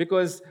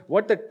 Because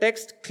what the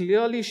text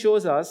clearly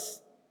shows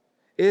us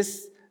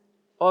is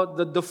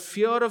the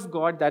fear of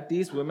God that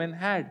these women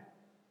had.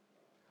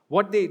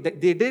 They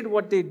did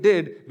what they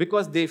did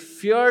because they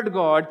feared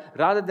God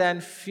rather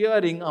than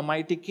fearing a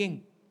mighty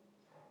king.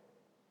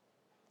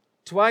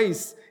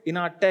 Twice in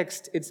our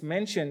text, it's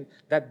mentioned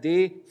that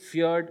they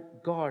feared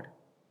God.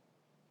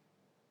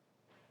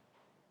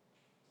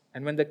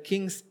 And when the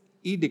king's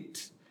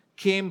edict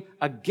came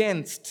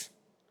against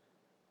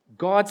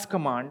God's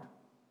command,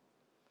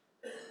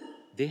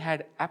 they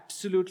had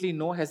absolutely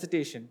no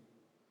hesitation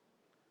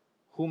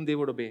whom they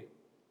would obey,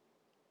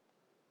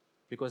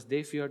 because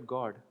they feared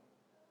God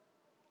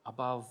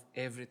above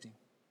everything.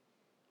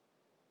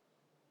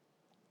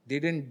 They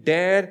didn't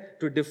dare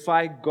to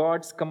defy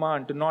God's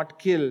command to not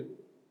kill,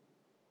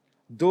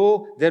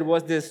 though there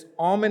was this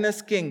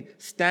ominous king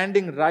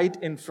standing right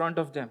in front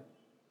of them.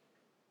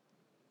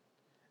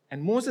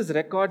 And Moses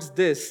records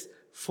this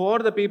for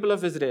the people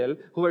of Israel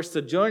who were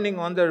sojourning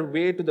on their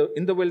way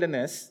in the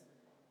wilderness,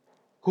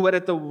 who were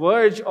at the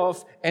verge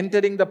of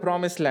entering the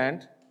promised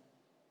land.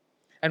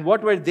 And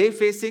what were they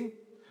facing?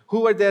 Who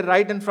were there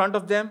right in front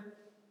of them?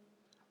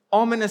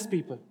 Ominous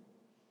people.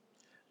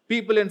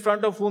 People in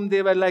front of whom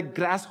they were like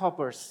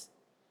grasshoppers,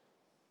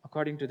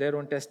 according to their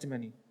own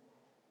testimony.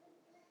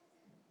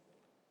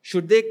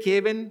 Should they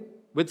cave in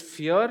with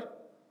fear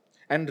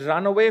and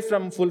run away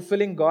from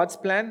fulfilling God's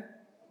plan?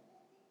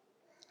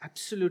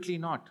 Absolutely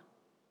not.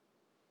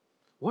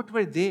 What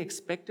were they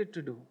expected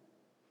to do?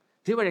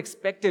 They were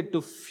expected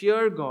to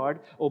fear God,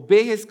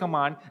 obey His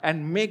command,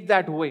 and make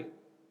that way.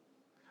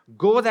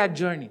 Go that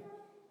journey.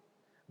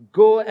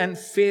 Go and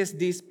face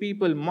these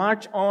people.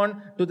 March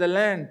on to the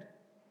land.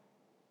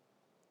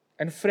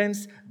 And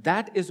friends,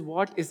 that is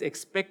what is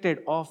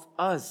expected of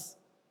us.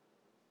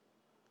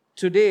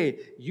 Today,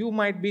 we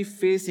might be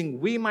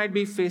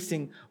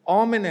facing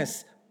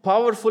ominous,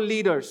 powerful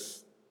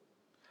leaders,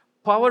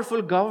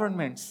 powerful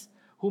governments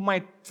who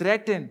might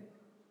threaten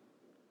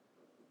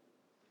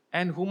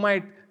and who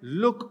might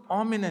look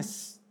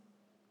ominous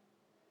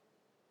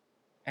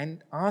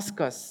and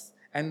ask us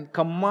and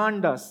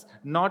command us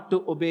not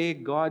to obey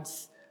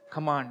God's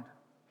command.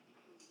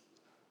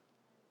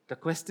 The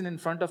question in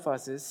front of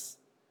us is,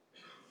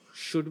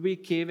 should we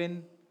cave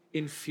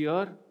in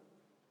fear,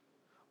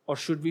 or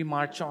should we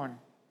march on?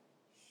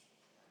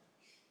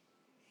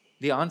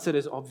 The answer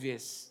is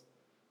obvious.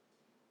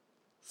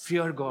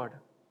 Fear God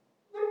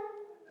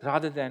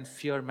rather than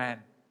fear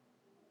man.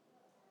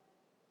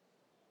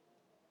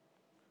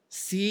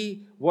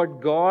 See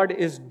what God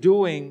is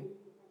doing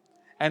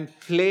and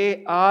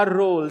play our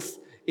roles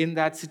in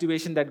that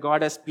situation that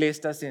God has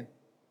placed us in.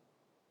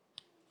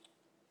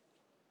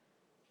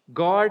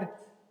 God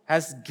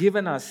has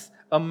given us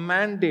a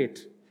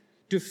mandate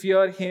to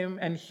fear Him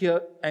and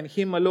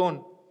Him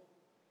alone.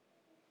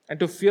 And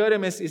to fear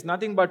Him is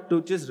nothing but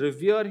to just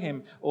revere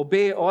Him,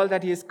 obey all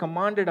that He has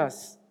commanded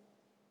us.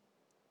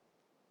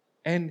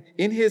 And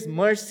in His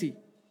mercy,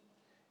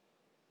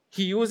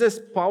 He uses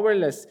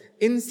powerless,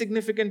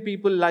 insignificant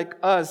people like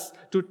us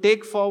to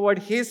take forward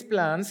His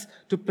plans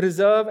to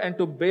preserve and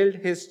to build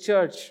His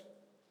church.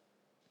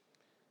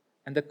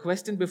 And the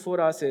question before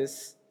us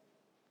is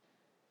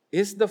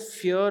the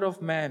fear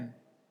of man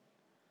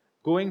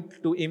going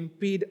to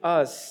impede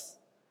us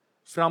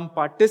from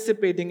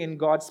participating in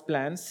God's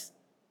plans?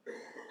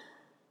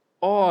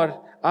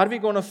 Or are we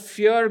going to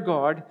fear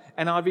God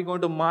and are we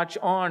going to march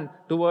on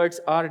towards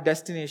our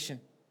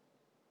destination?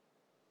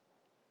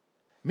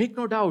 Make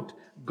no doubt,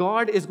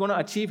 God is going to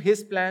achieve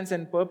His plans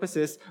and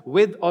purposes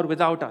with or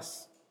without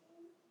us.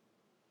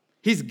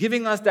 He's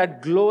giving us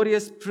that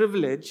glorious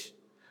privilege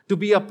to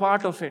be a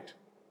part of it.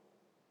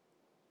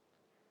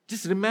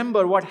 Just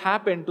remember what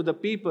happened to the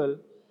people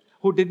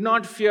who did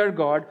not fear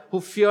God,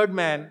 who feared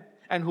man,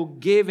 and who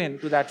gave in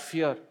to that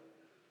fear.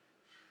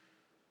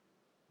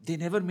 They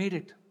never made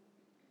it.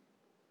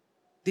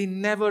 They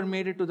never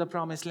made it to the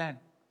promised land.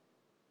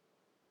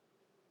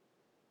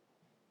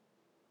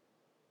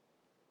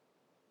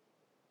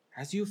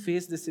 As you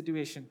face this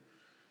situation,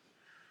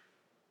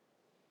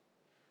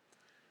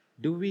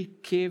 do we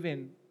cave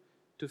in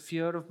to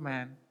fear of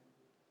man,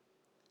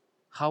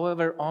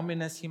 however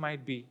ominous he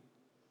might be,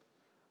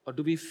 or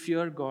do we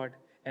fear God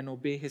and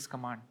obey His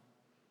command?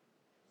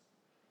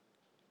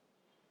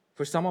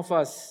 For some of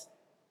us,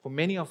 for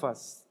many of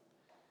us,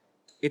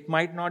 it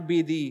might not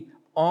be the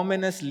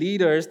ominous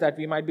leaders that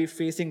we might be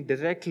facing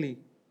directly,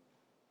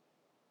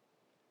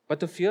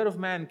 but the fear of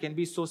man can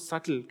be so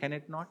subtle, can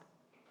it not?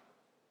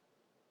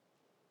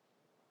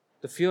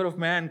 The fear of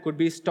man could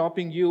be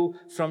stopping you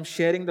from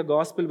sharing the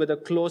gospel with a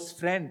close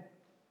friend.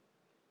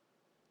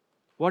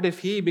 What if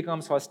he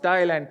becomes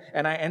hostile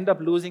and I end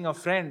up losing a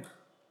friend?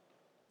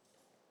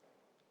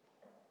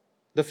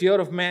 The fear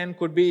of man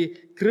could be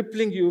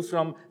crippling you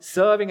from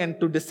serving and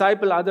to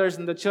disciple others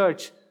in the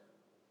church,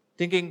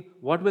 thinking,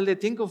 what will they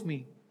think of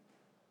me?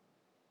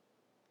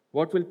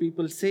 What will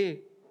people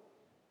say?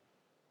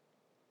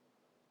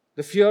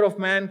 The fear of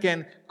man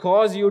can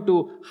cause you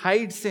to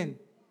hide sin.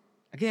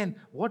 Again,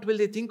 what will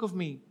they think of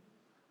me?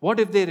 What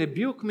if they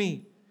rebuke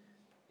me?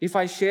 If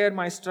I share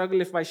my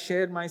struggle, if I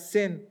share my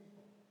sin?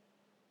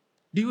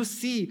 Do you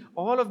see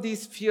all of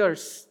these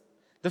fears?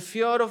 The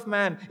fear of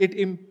man, it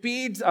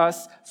impedes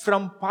us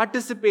from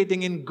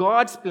participating in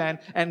God's plan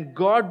and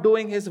God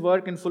doing His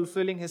work in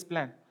fulfilling His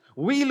plan.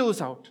 We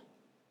lose out.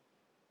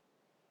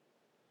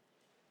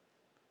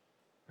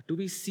 But do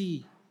we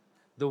see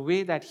the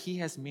way that He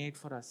has made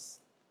for us?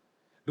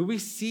 Do we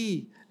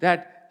see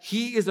that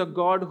He is a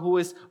God who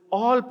is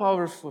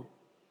all-powerful,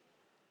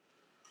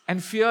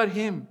 and fear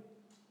Him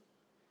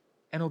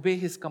and obey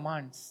His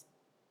commands?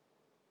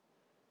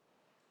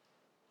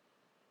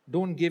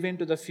 Don't give in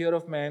to the fear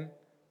of man,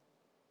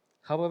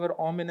 however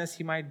ominous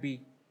he might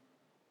be,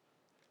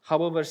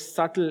 however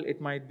subtle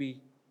it might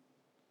be.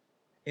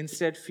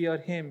 Instead, fear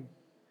Him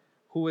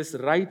who is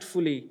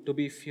rightfully to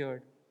be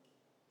feared.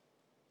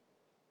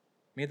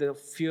 May the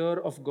fear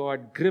of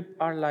God grip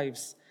our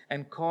lives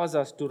and cause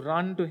us to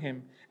run to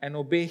Him and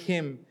obey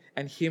Him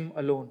and Him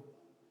alone.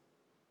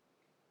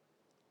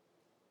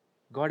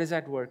 God is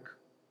at work.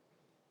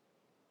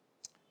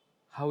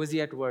 How is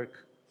He at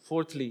work?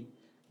 Fourthly,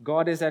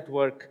 God is at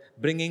work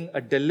bringing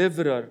a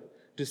deliverer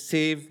to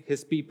save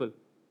His people.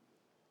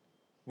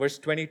 Verse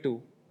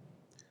 22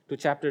 to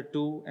chapter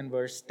 2 and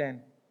verse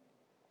 10.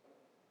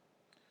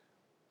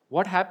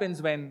 What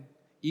happens when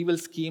evil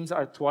schemes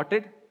are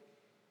thwarted?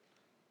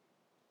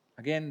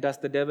 Again, does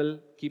the devil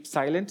keep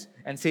silent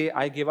and say,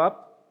 I give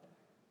up?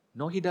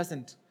 No, he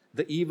doesn't.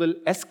 The evil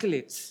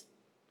escalates.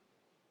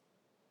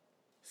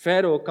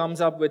 Pharaoh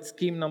comes up with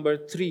scheme number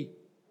 3.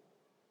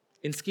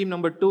 In scheme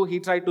number 2, he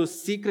tried to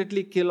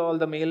secretly kill all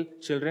the male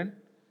children.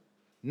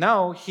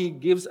 Now he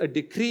gives a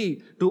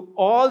decree to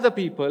all the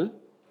people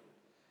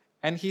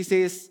and he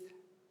says,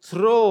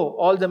 throw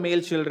all the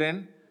male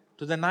children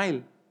to the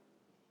Nile.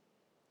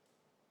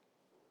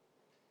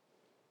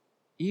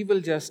 Evil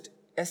just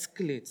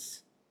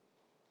escalates.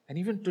 And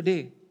even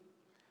today,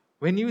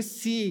 when you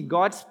see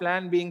God's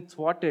plan being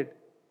thwarted,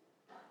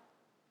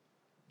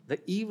 the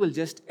evil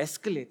just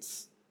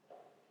escalates.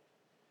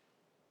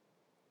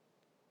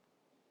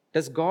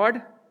 Does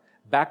God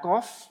back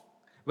off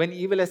when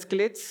evil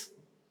escalates?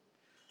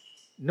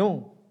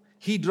 No.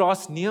 He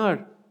draws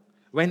near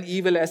when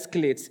evil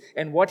escalates.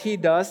 And what He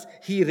does,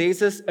 He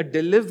raises a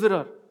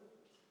deliverer.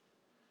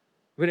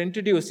 We're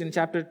introduced in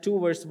chapter 2,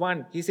 verse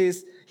 1. He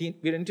says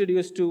we're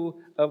introduced to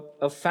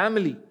a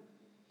family.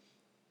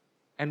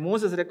 And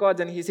Moses records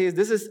and he says,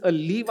 this is a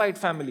Levite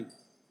family.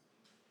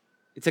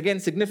 It's again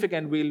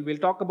significant. We'll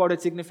talk about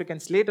its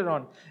significance later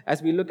on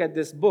as we look at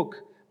this book.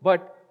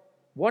 But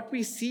what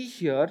we see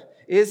here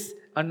is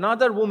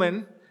another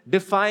woman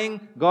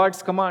defying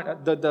God's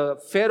command, the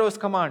Pharaoh's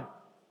command.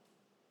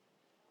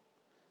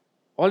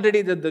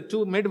 Already the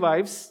 2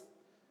 midwives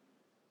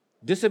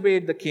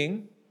disobeyed the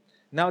king.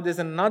 Now there's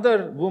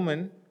another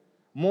woman,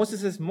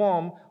 Moses'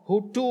 mom,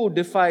 who too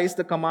defies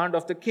the command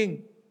of the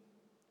king.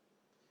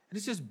 And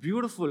it's just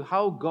beautiful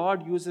how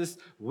God uses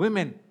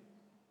women.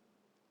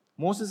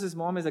 Moses'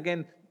 mom is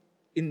again,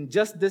 in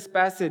just this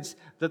passage,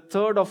 the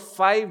third of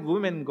 5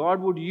 women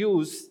God would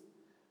use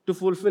to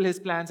fulfill His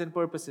plans and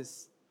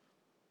purposes.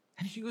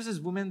 And He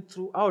uses women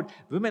throughout.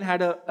 Women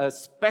had a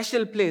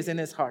special place in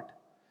His heart.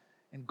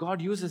 And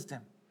God uses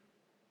them.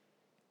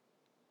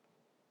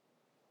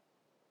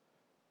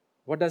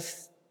 What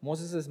does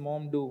Moses'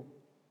 mom do?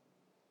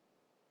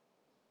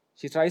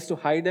 She tries to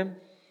hide him.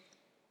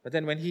 But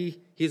then when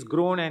he's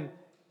grown and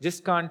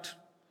just can't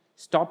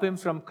stop him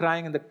from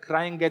crying, and the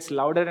crying gets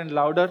louder and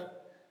louder,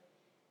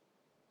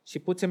 she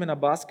puts him in a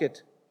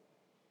basket.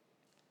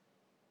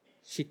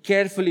 She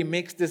carefully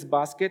makes this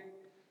basket.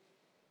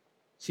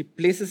 She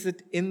places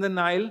it in the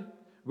Nile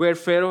where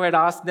Pharaoh had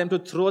asked them to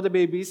throw the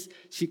babies.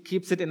 She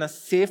keeps it in a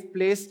safe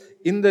place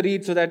in the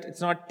reed so that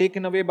it's not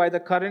taken away by the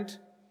current.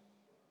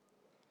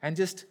 And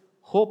just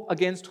hope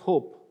against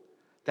hope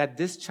that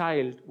this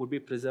child would be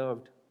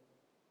preserved.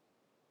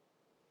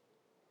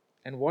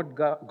 And what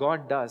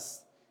God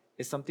does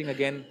is something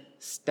again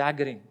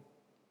staggering.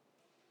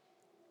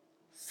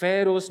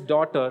 Pharaoh's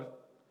daughter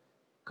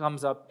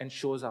comes up and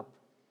shows up.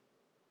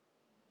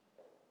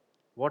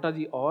 What are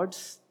the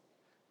odds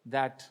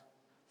that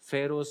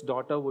Pharaoh's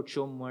daughter would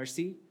show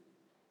mercy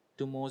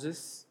to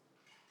Moses?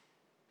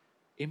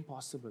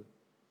 Impossible.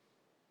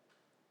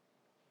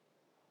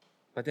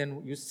 But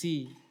then you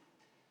see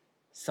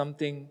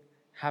something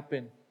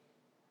happen.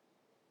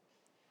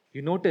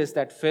 You notice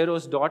that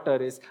Pharaoh's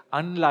daughter is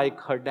unlike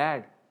her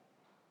dad.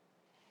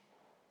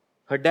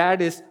 Her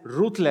dad is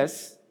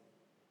ruthless.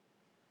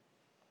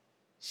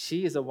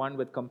 She is the one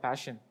with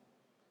compassion.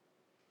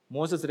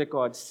 Moses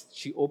records,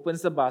 she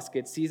opens the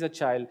basket, sees a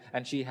child,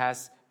 and she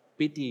has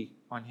pity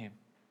on him.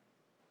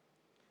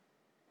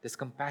 There's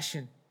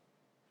compassion.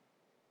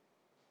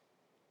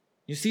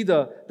 You see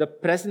the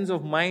presence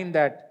of mind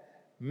that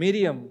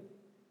Miriam,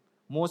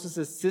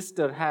 Moses'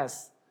 sister,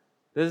 has.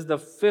 This is the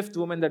 5th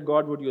woman that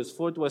God would use.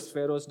 4th was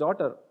Pharaoh's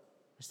daughter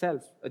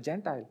herself, a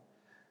Gentile.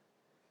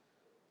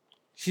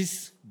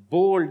 She's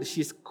bold,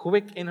 she's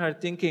quick in her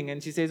thinking,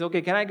 and she says,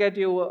 okay, can I get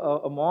you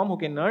a mom who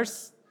can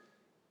nurse?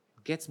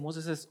 Gets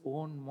Moses'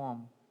 own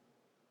mom.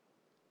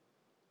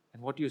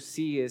 And what you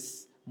see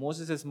is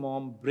Moses'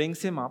 mom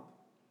brings him up,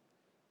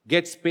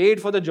 gets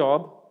paid for the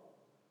job.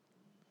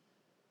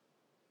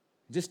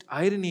 Just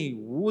irony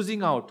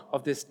oozing out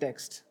of this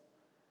text.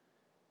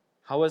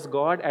 How is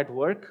God at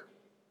work?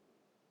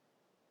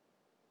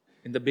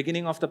 In the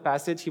beginning of the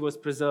passage, He was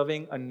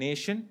preserving a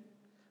nation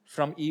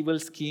from evil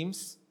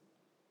schemes.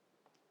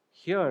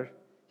 Here,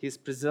 He is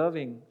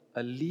preserving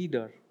a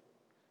leader,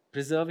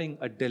 preserving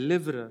a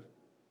deliverer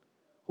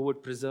who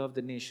would preserve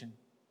the nation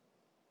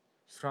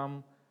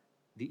from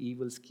the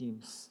evil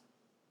schemes.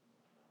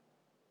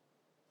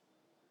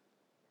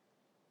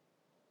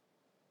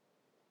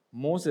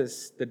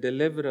 Moses, the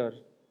deliverer,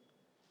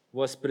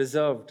 was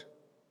preserved.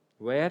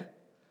 Where?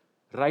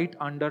 right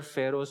under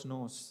Pharaoh's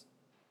nose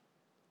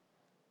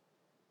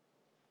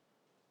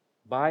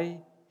by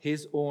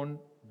his own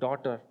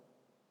daughter.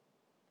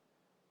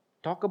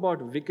 Talk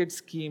about wicked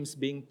schemes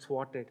being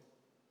thwarted.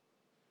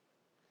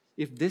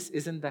 If this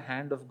isn't the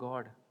hand of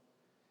God,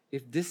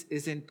 if this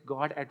isn't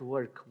God at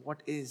work,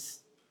 what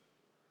is?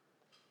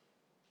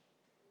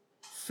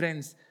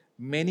 Friends,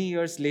 many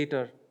years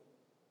later,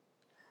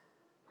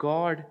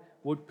 God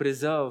would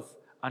preserve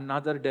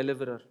another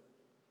deliverer.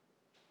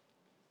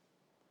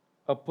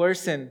 A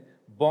person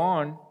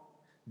born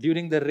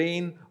during the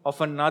reign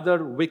of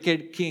another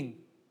wicked king.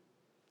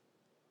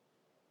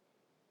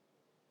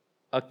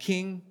 A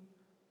king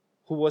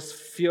who was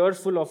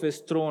fearful of his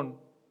throne,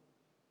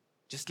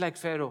 just like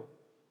Pharaoh.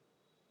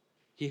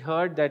 He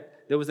heard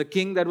that there was a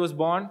king that was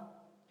born,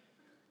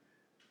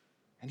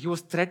 and he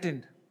was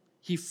threatened.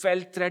 He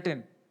felt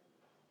threatened.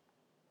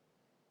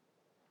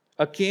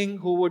 A king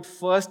who would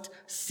first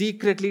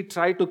secretly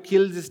try to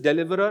kill this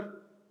deliverer.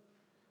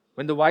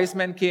 When the wise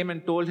men came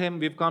and told him,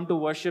 "We've come to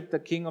worship the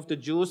King of the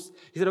Jews,"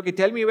 he said, "Okay,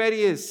 tell me where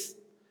he is,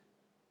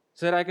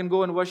 so that I can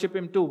go and worship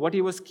him too." What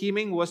he was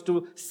scheming was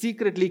to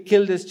secretly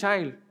kill this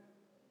child.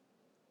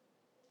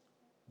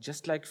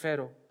 Just like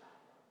Pharaoh.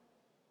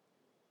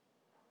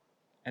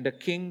 And a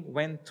king,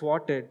 when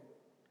thwarted,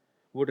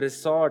 would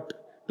resort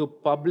to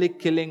public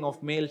killing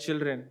of male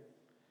children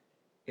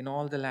in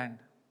all the land.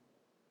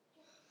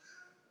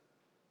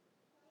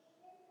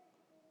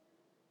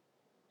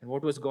 And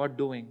what was God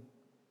doing?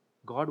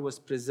 God was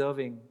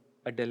preserving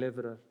a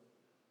deliverer.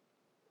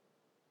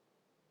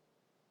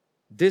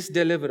 This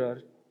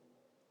deliverer,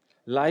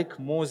 like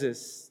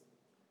Moses,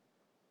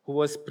 who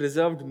was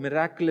preserved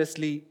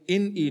miraculously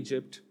in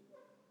Egypt,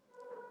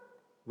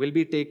 will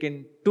be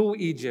taken to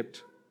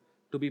Egypt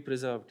to be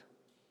preserved.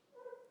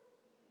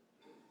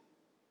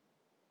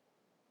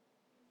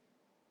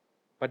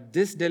 But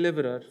this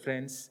deliverer,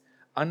 friends,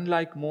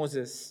 unlike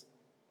Moses,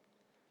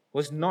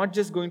 was not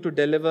just going to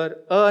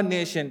deliver a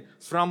nation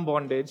from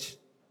bondage,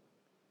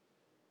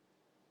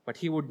 but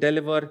he would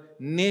deliver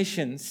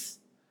nations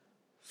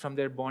from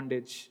their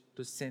bondage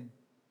to sin.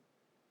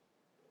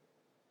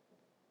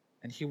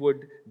 And he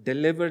would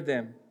deliver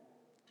them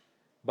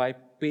by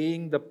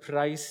paying the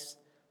price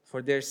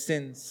for their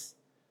sins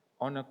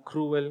on a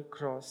cruel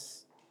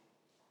cross.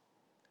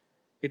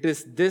 It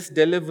is this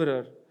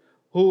deliverer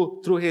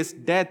who, through his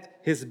death,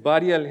 his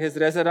burial, his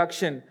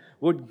resurrection,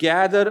 would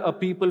gather a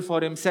people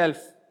for himself.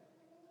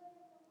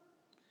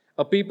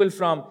 A people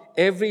from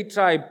every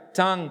tribe,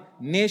 tongue,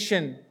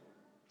 nation,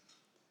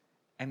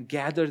 and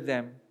gather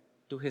them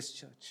to his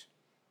church.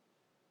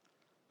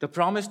 The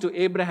promise to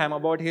Abraham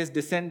about his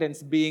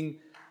descendants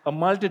being a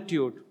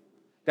multitude,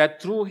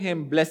 that through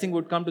him blessing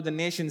would come to the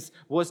nations,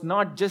 was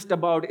not just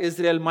about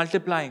Israel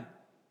multiplying.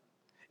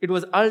 It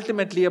was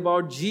ultimately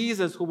about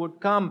Jesus who would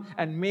come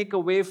and make a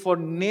way for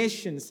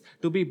nations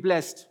to be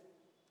blessed.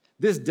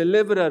 This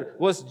deliverer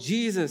was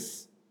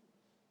Jesus.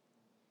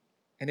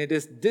 And it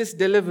is this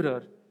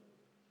deliverer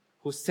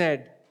who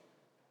said,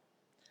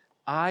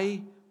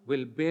 "I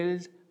will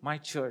build my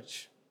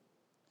church,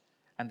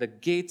 and the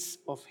gates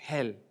of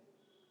hell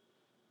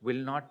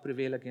will not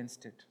prevail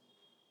against it."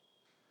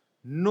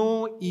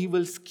 No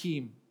evil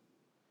scheme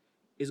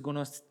is going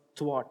to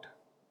thwart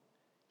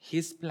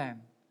his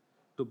plan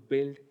to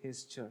build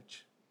his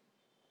church.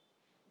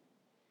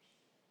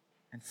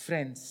 And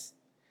friends,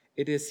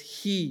 it is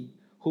he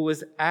who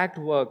is at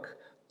work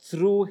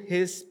through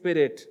his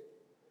Spirit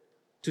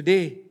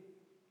today,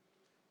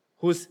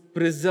 who's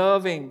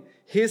preserving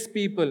his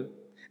people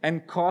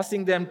and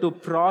causing them to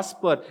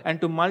prosper and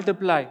to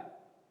multiply.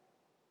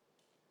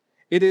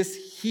 It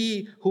is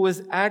he who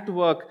is at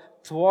work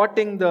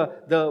thwarting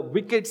the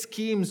wicked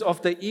schemes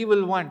of the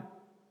evil one.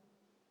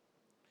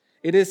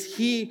 It is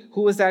he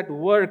who is at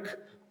work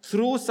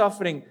through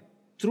suffering,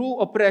 through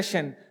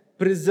oppression,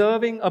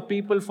 preserving a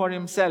people for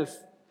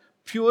himself,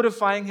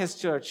 purifying his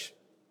church.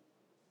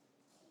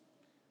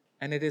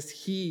 And it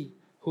is he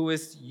who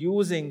is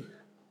using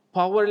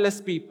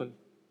powerless people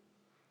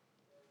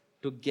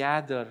to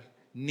gather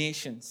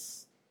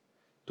nations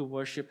to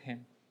worship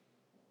him.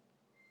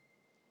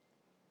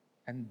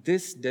 And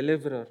this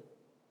deliverer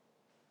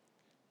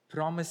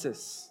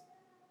promises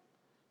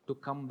to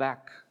come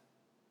back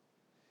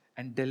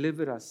and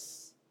deliver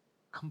us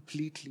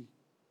completely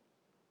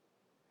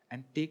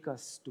and take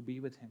us to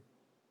be with him.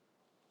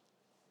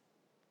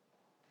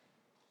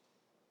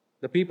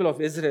 The people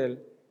of Israel,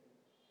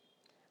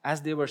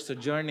 as they were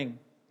sojourning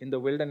in the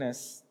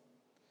wilderness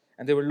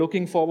and they were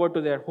looking forward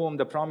to their home,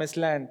 the promised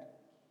land,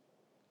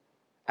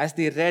 as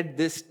they read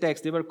this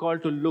text, they were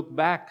called to look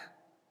back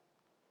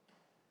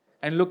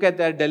and look at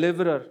their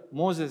deliverer,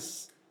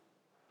 Moses,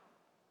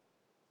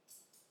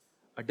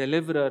 a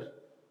deliverer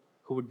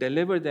who would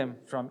deliver them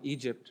from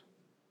Egypt,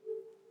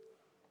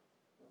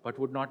 but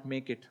would not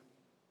make it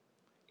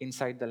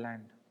inside the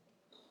land.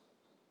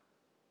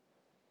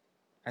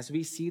 As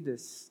we see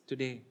this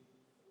today,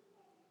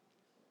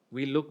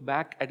 we look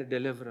back at a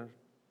deliverer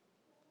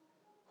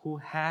who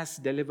has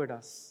delivered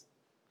us,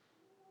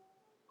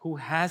 who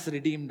has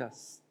redeemed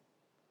us,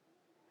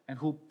 and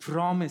who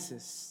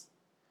promises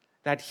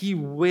that He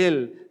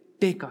will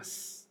take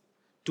us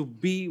to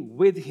be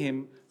with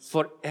Him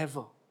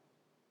forever.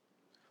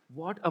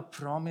 What a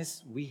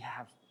promise we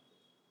have.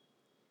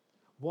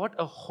 What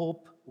a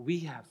hope we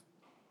have.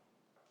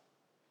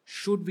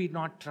 Should we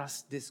not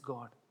trust this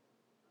God?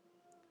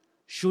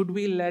 Should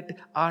we let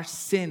our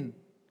sin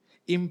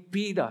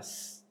impede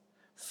us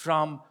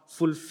from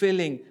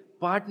fulfilling,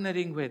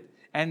 partnering with,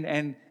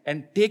 and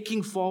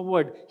taking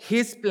forward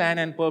His plan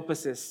and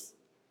purposes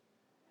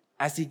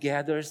as He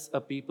gathers a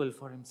people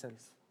for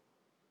Himself?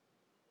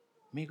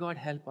 May God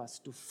help us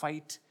to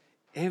fight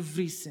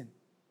every sin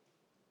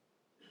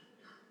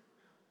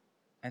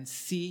and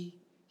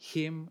see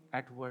Him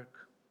at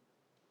work.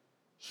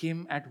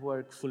 Him at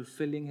work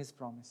fulfilling His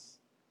promise.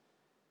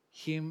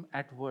 Him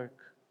at work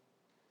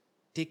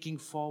taking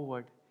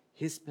forward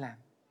His plan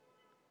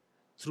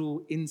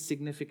through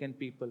insignificant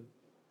people,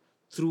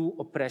 through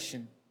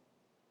oppression,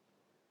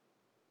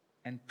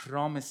 and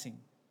promising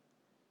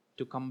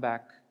to come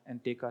back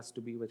and take us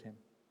to be with Him.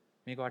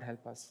 May God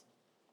help us.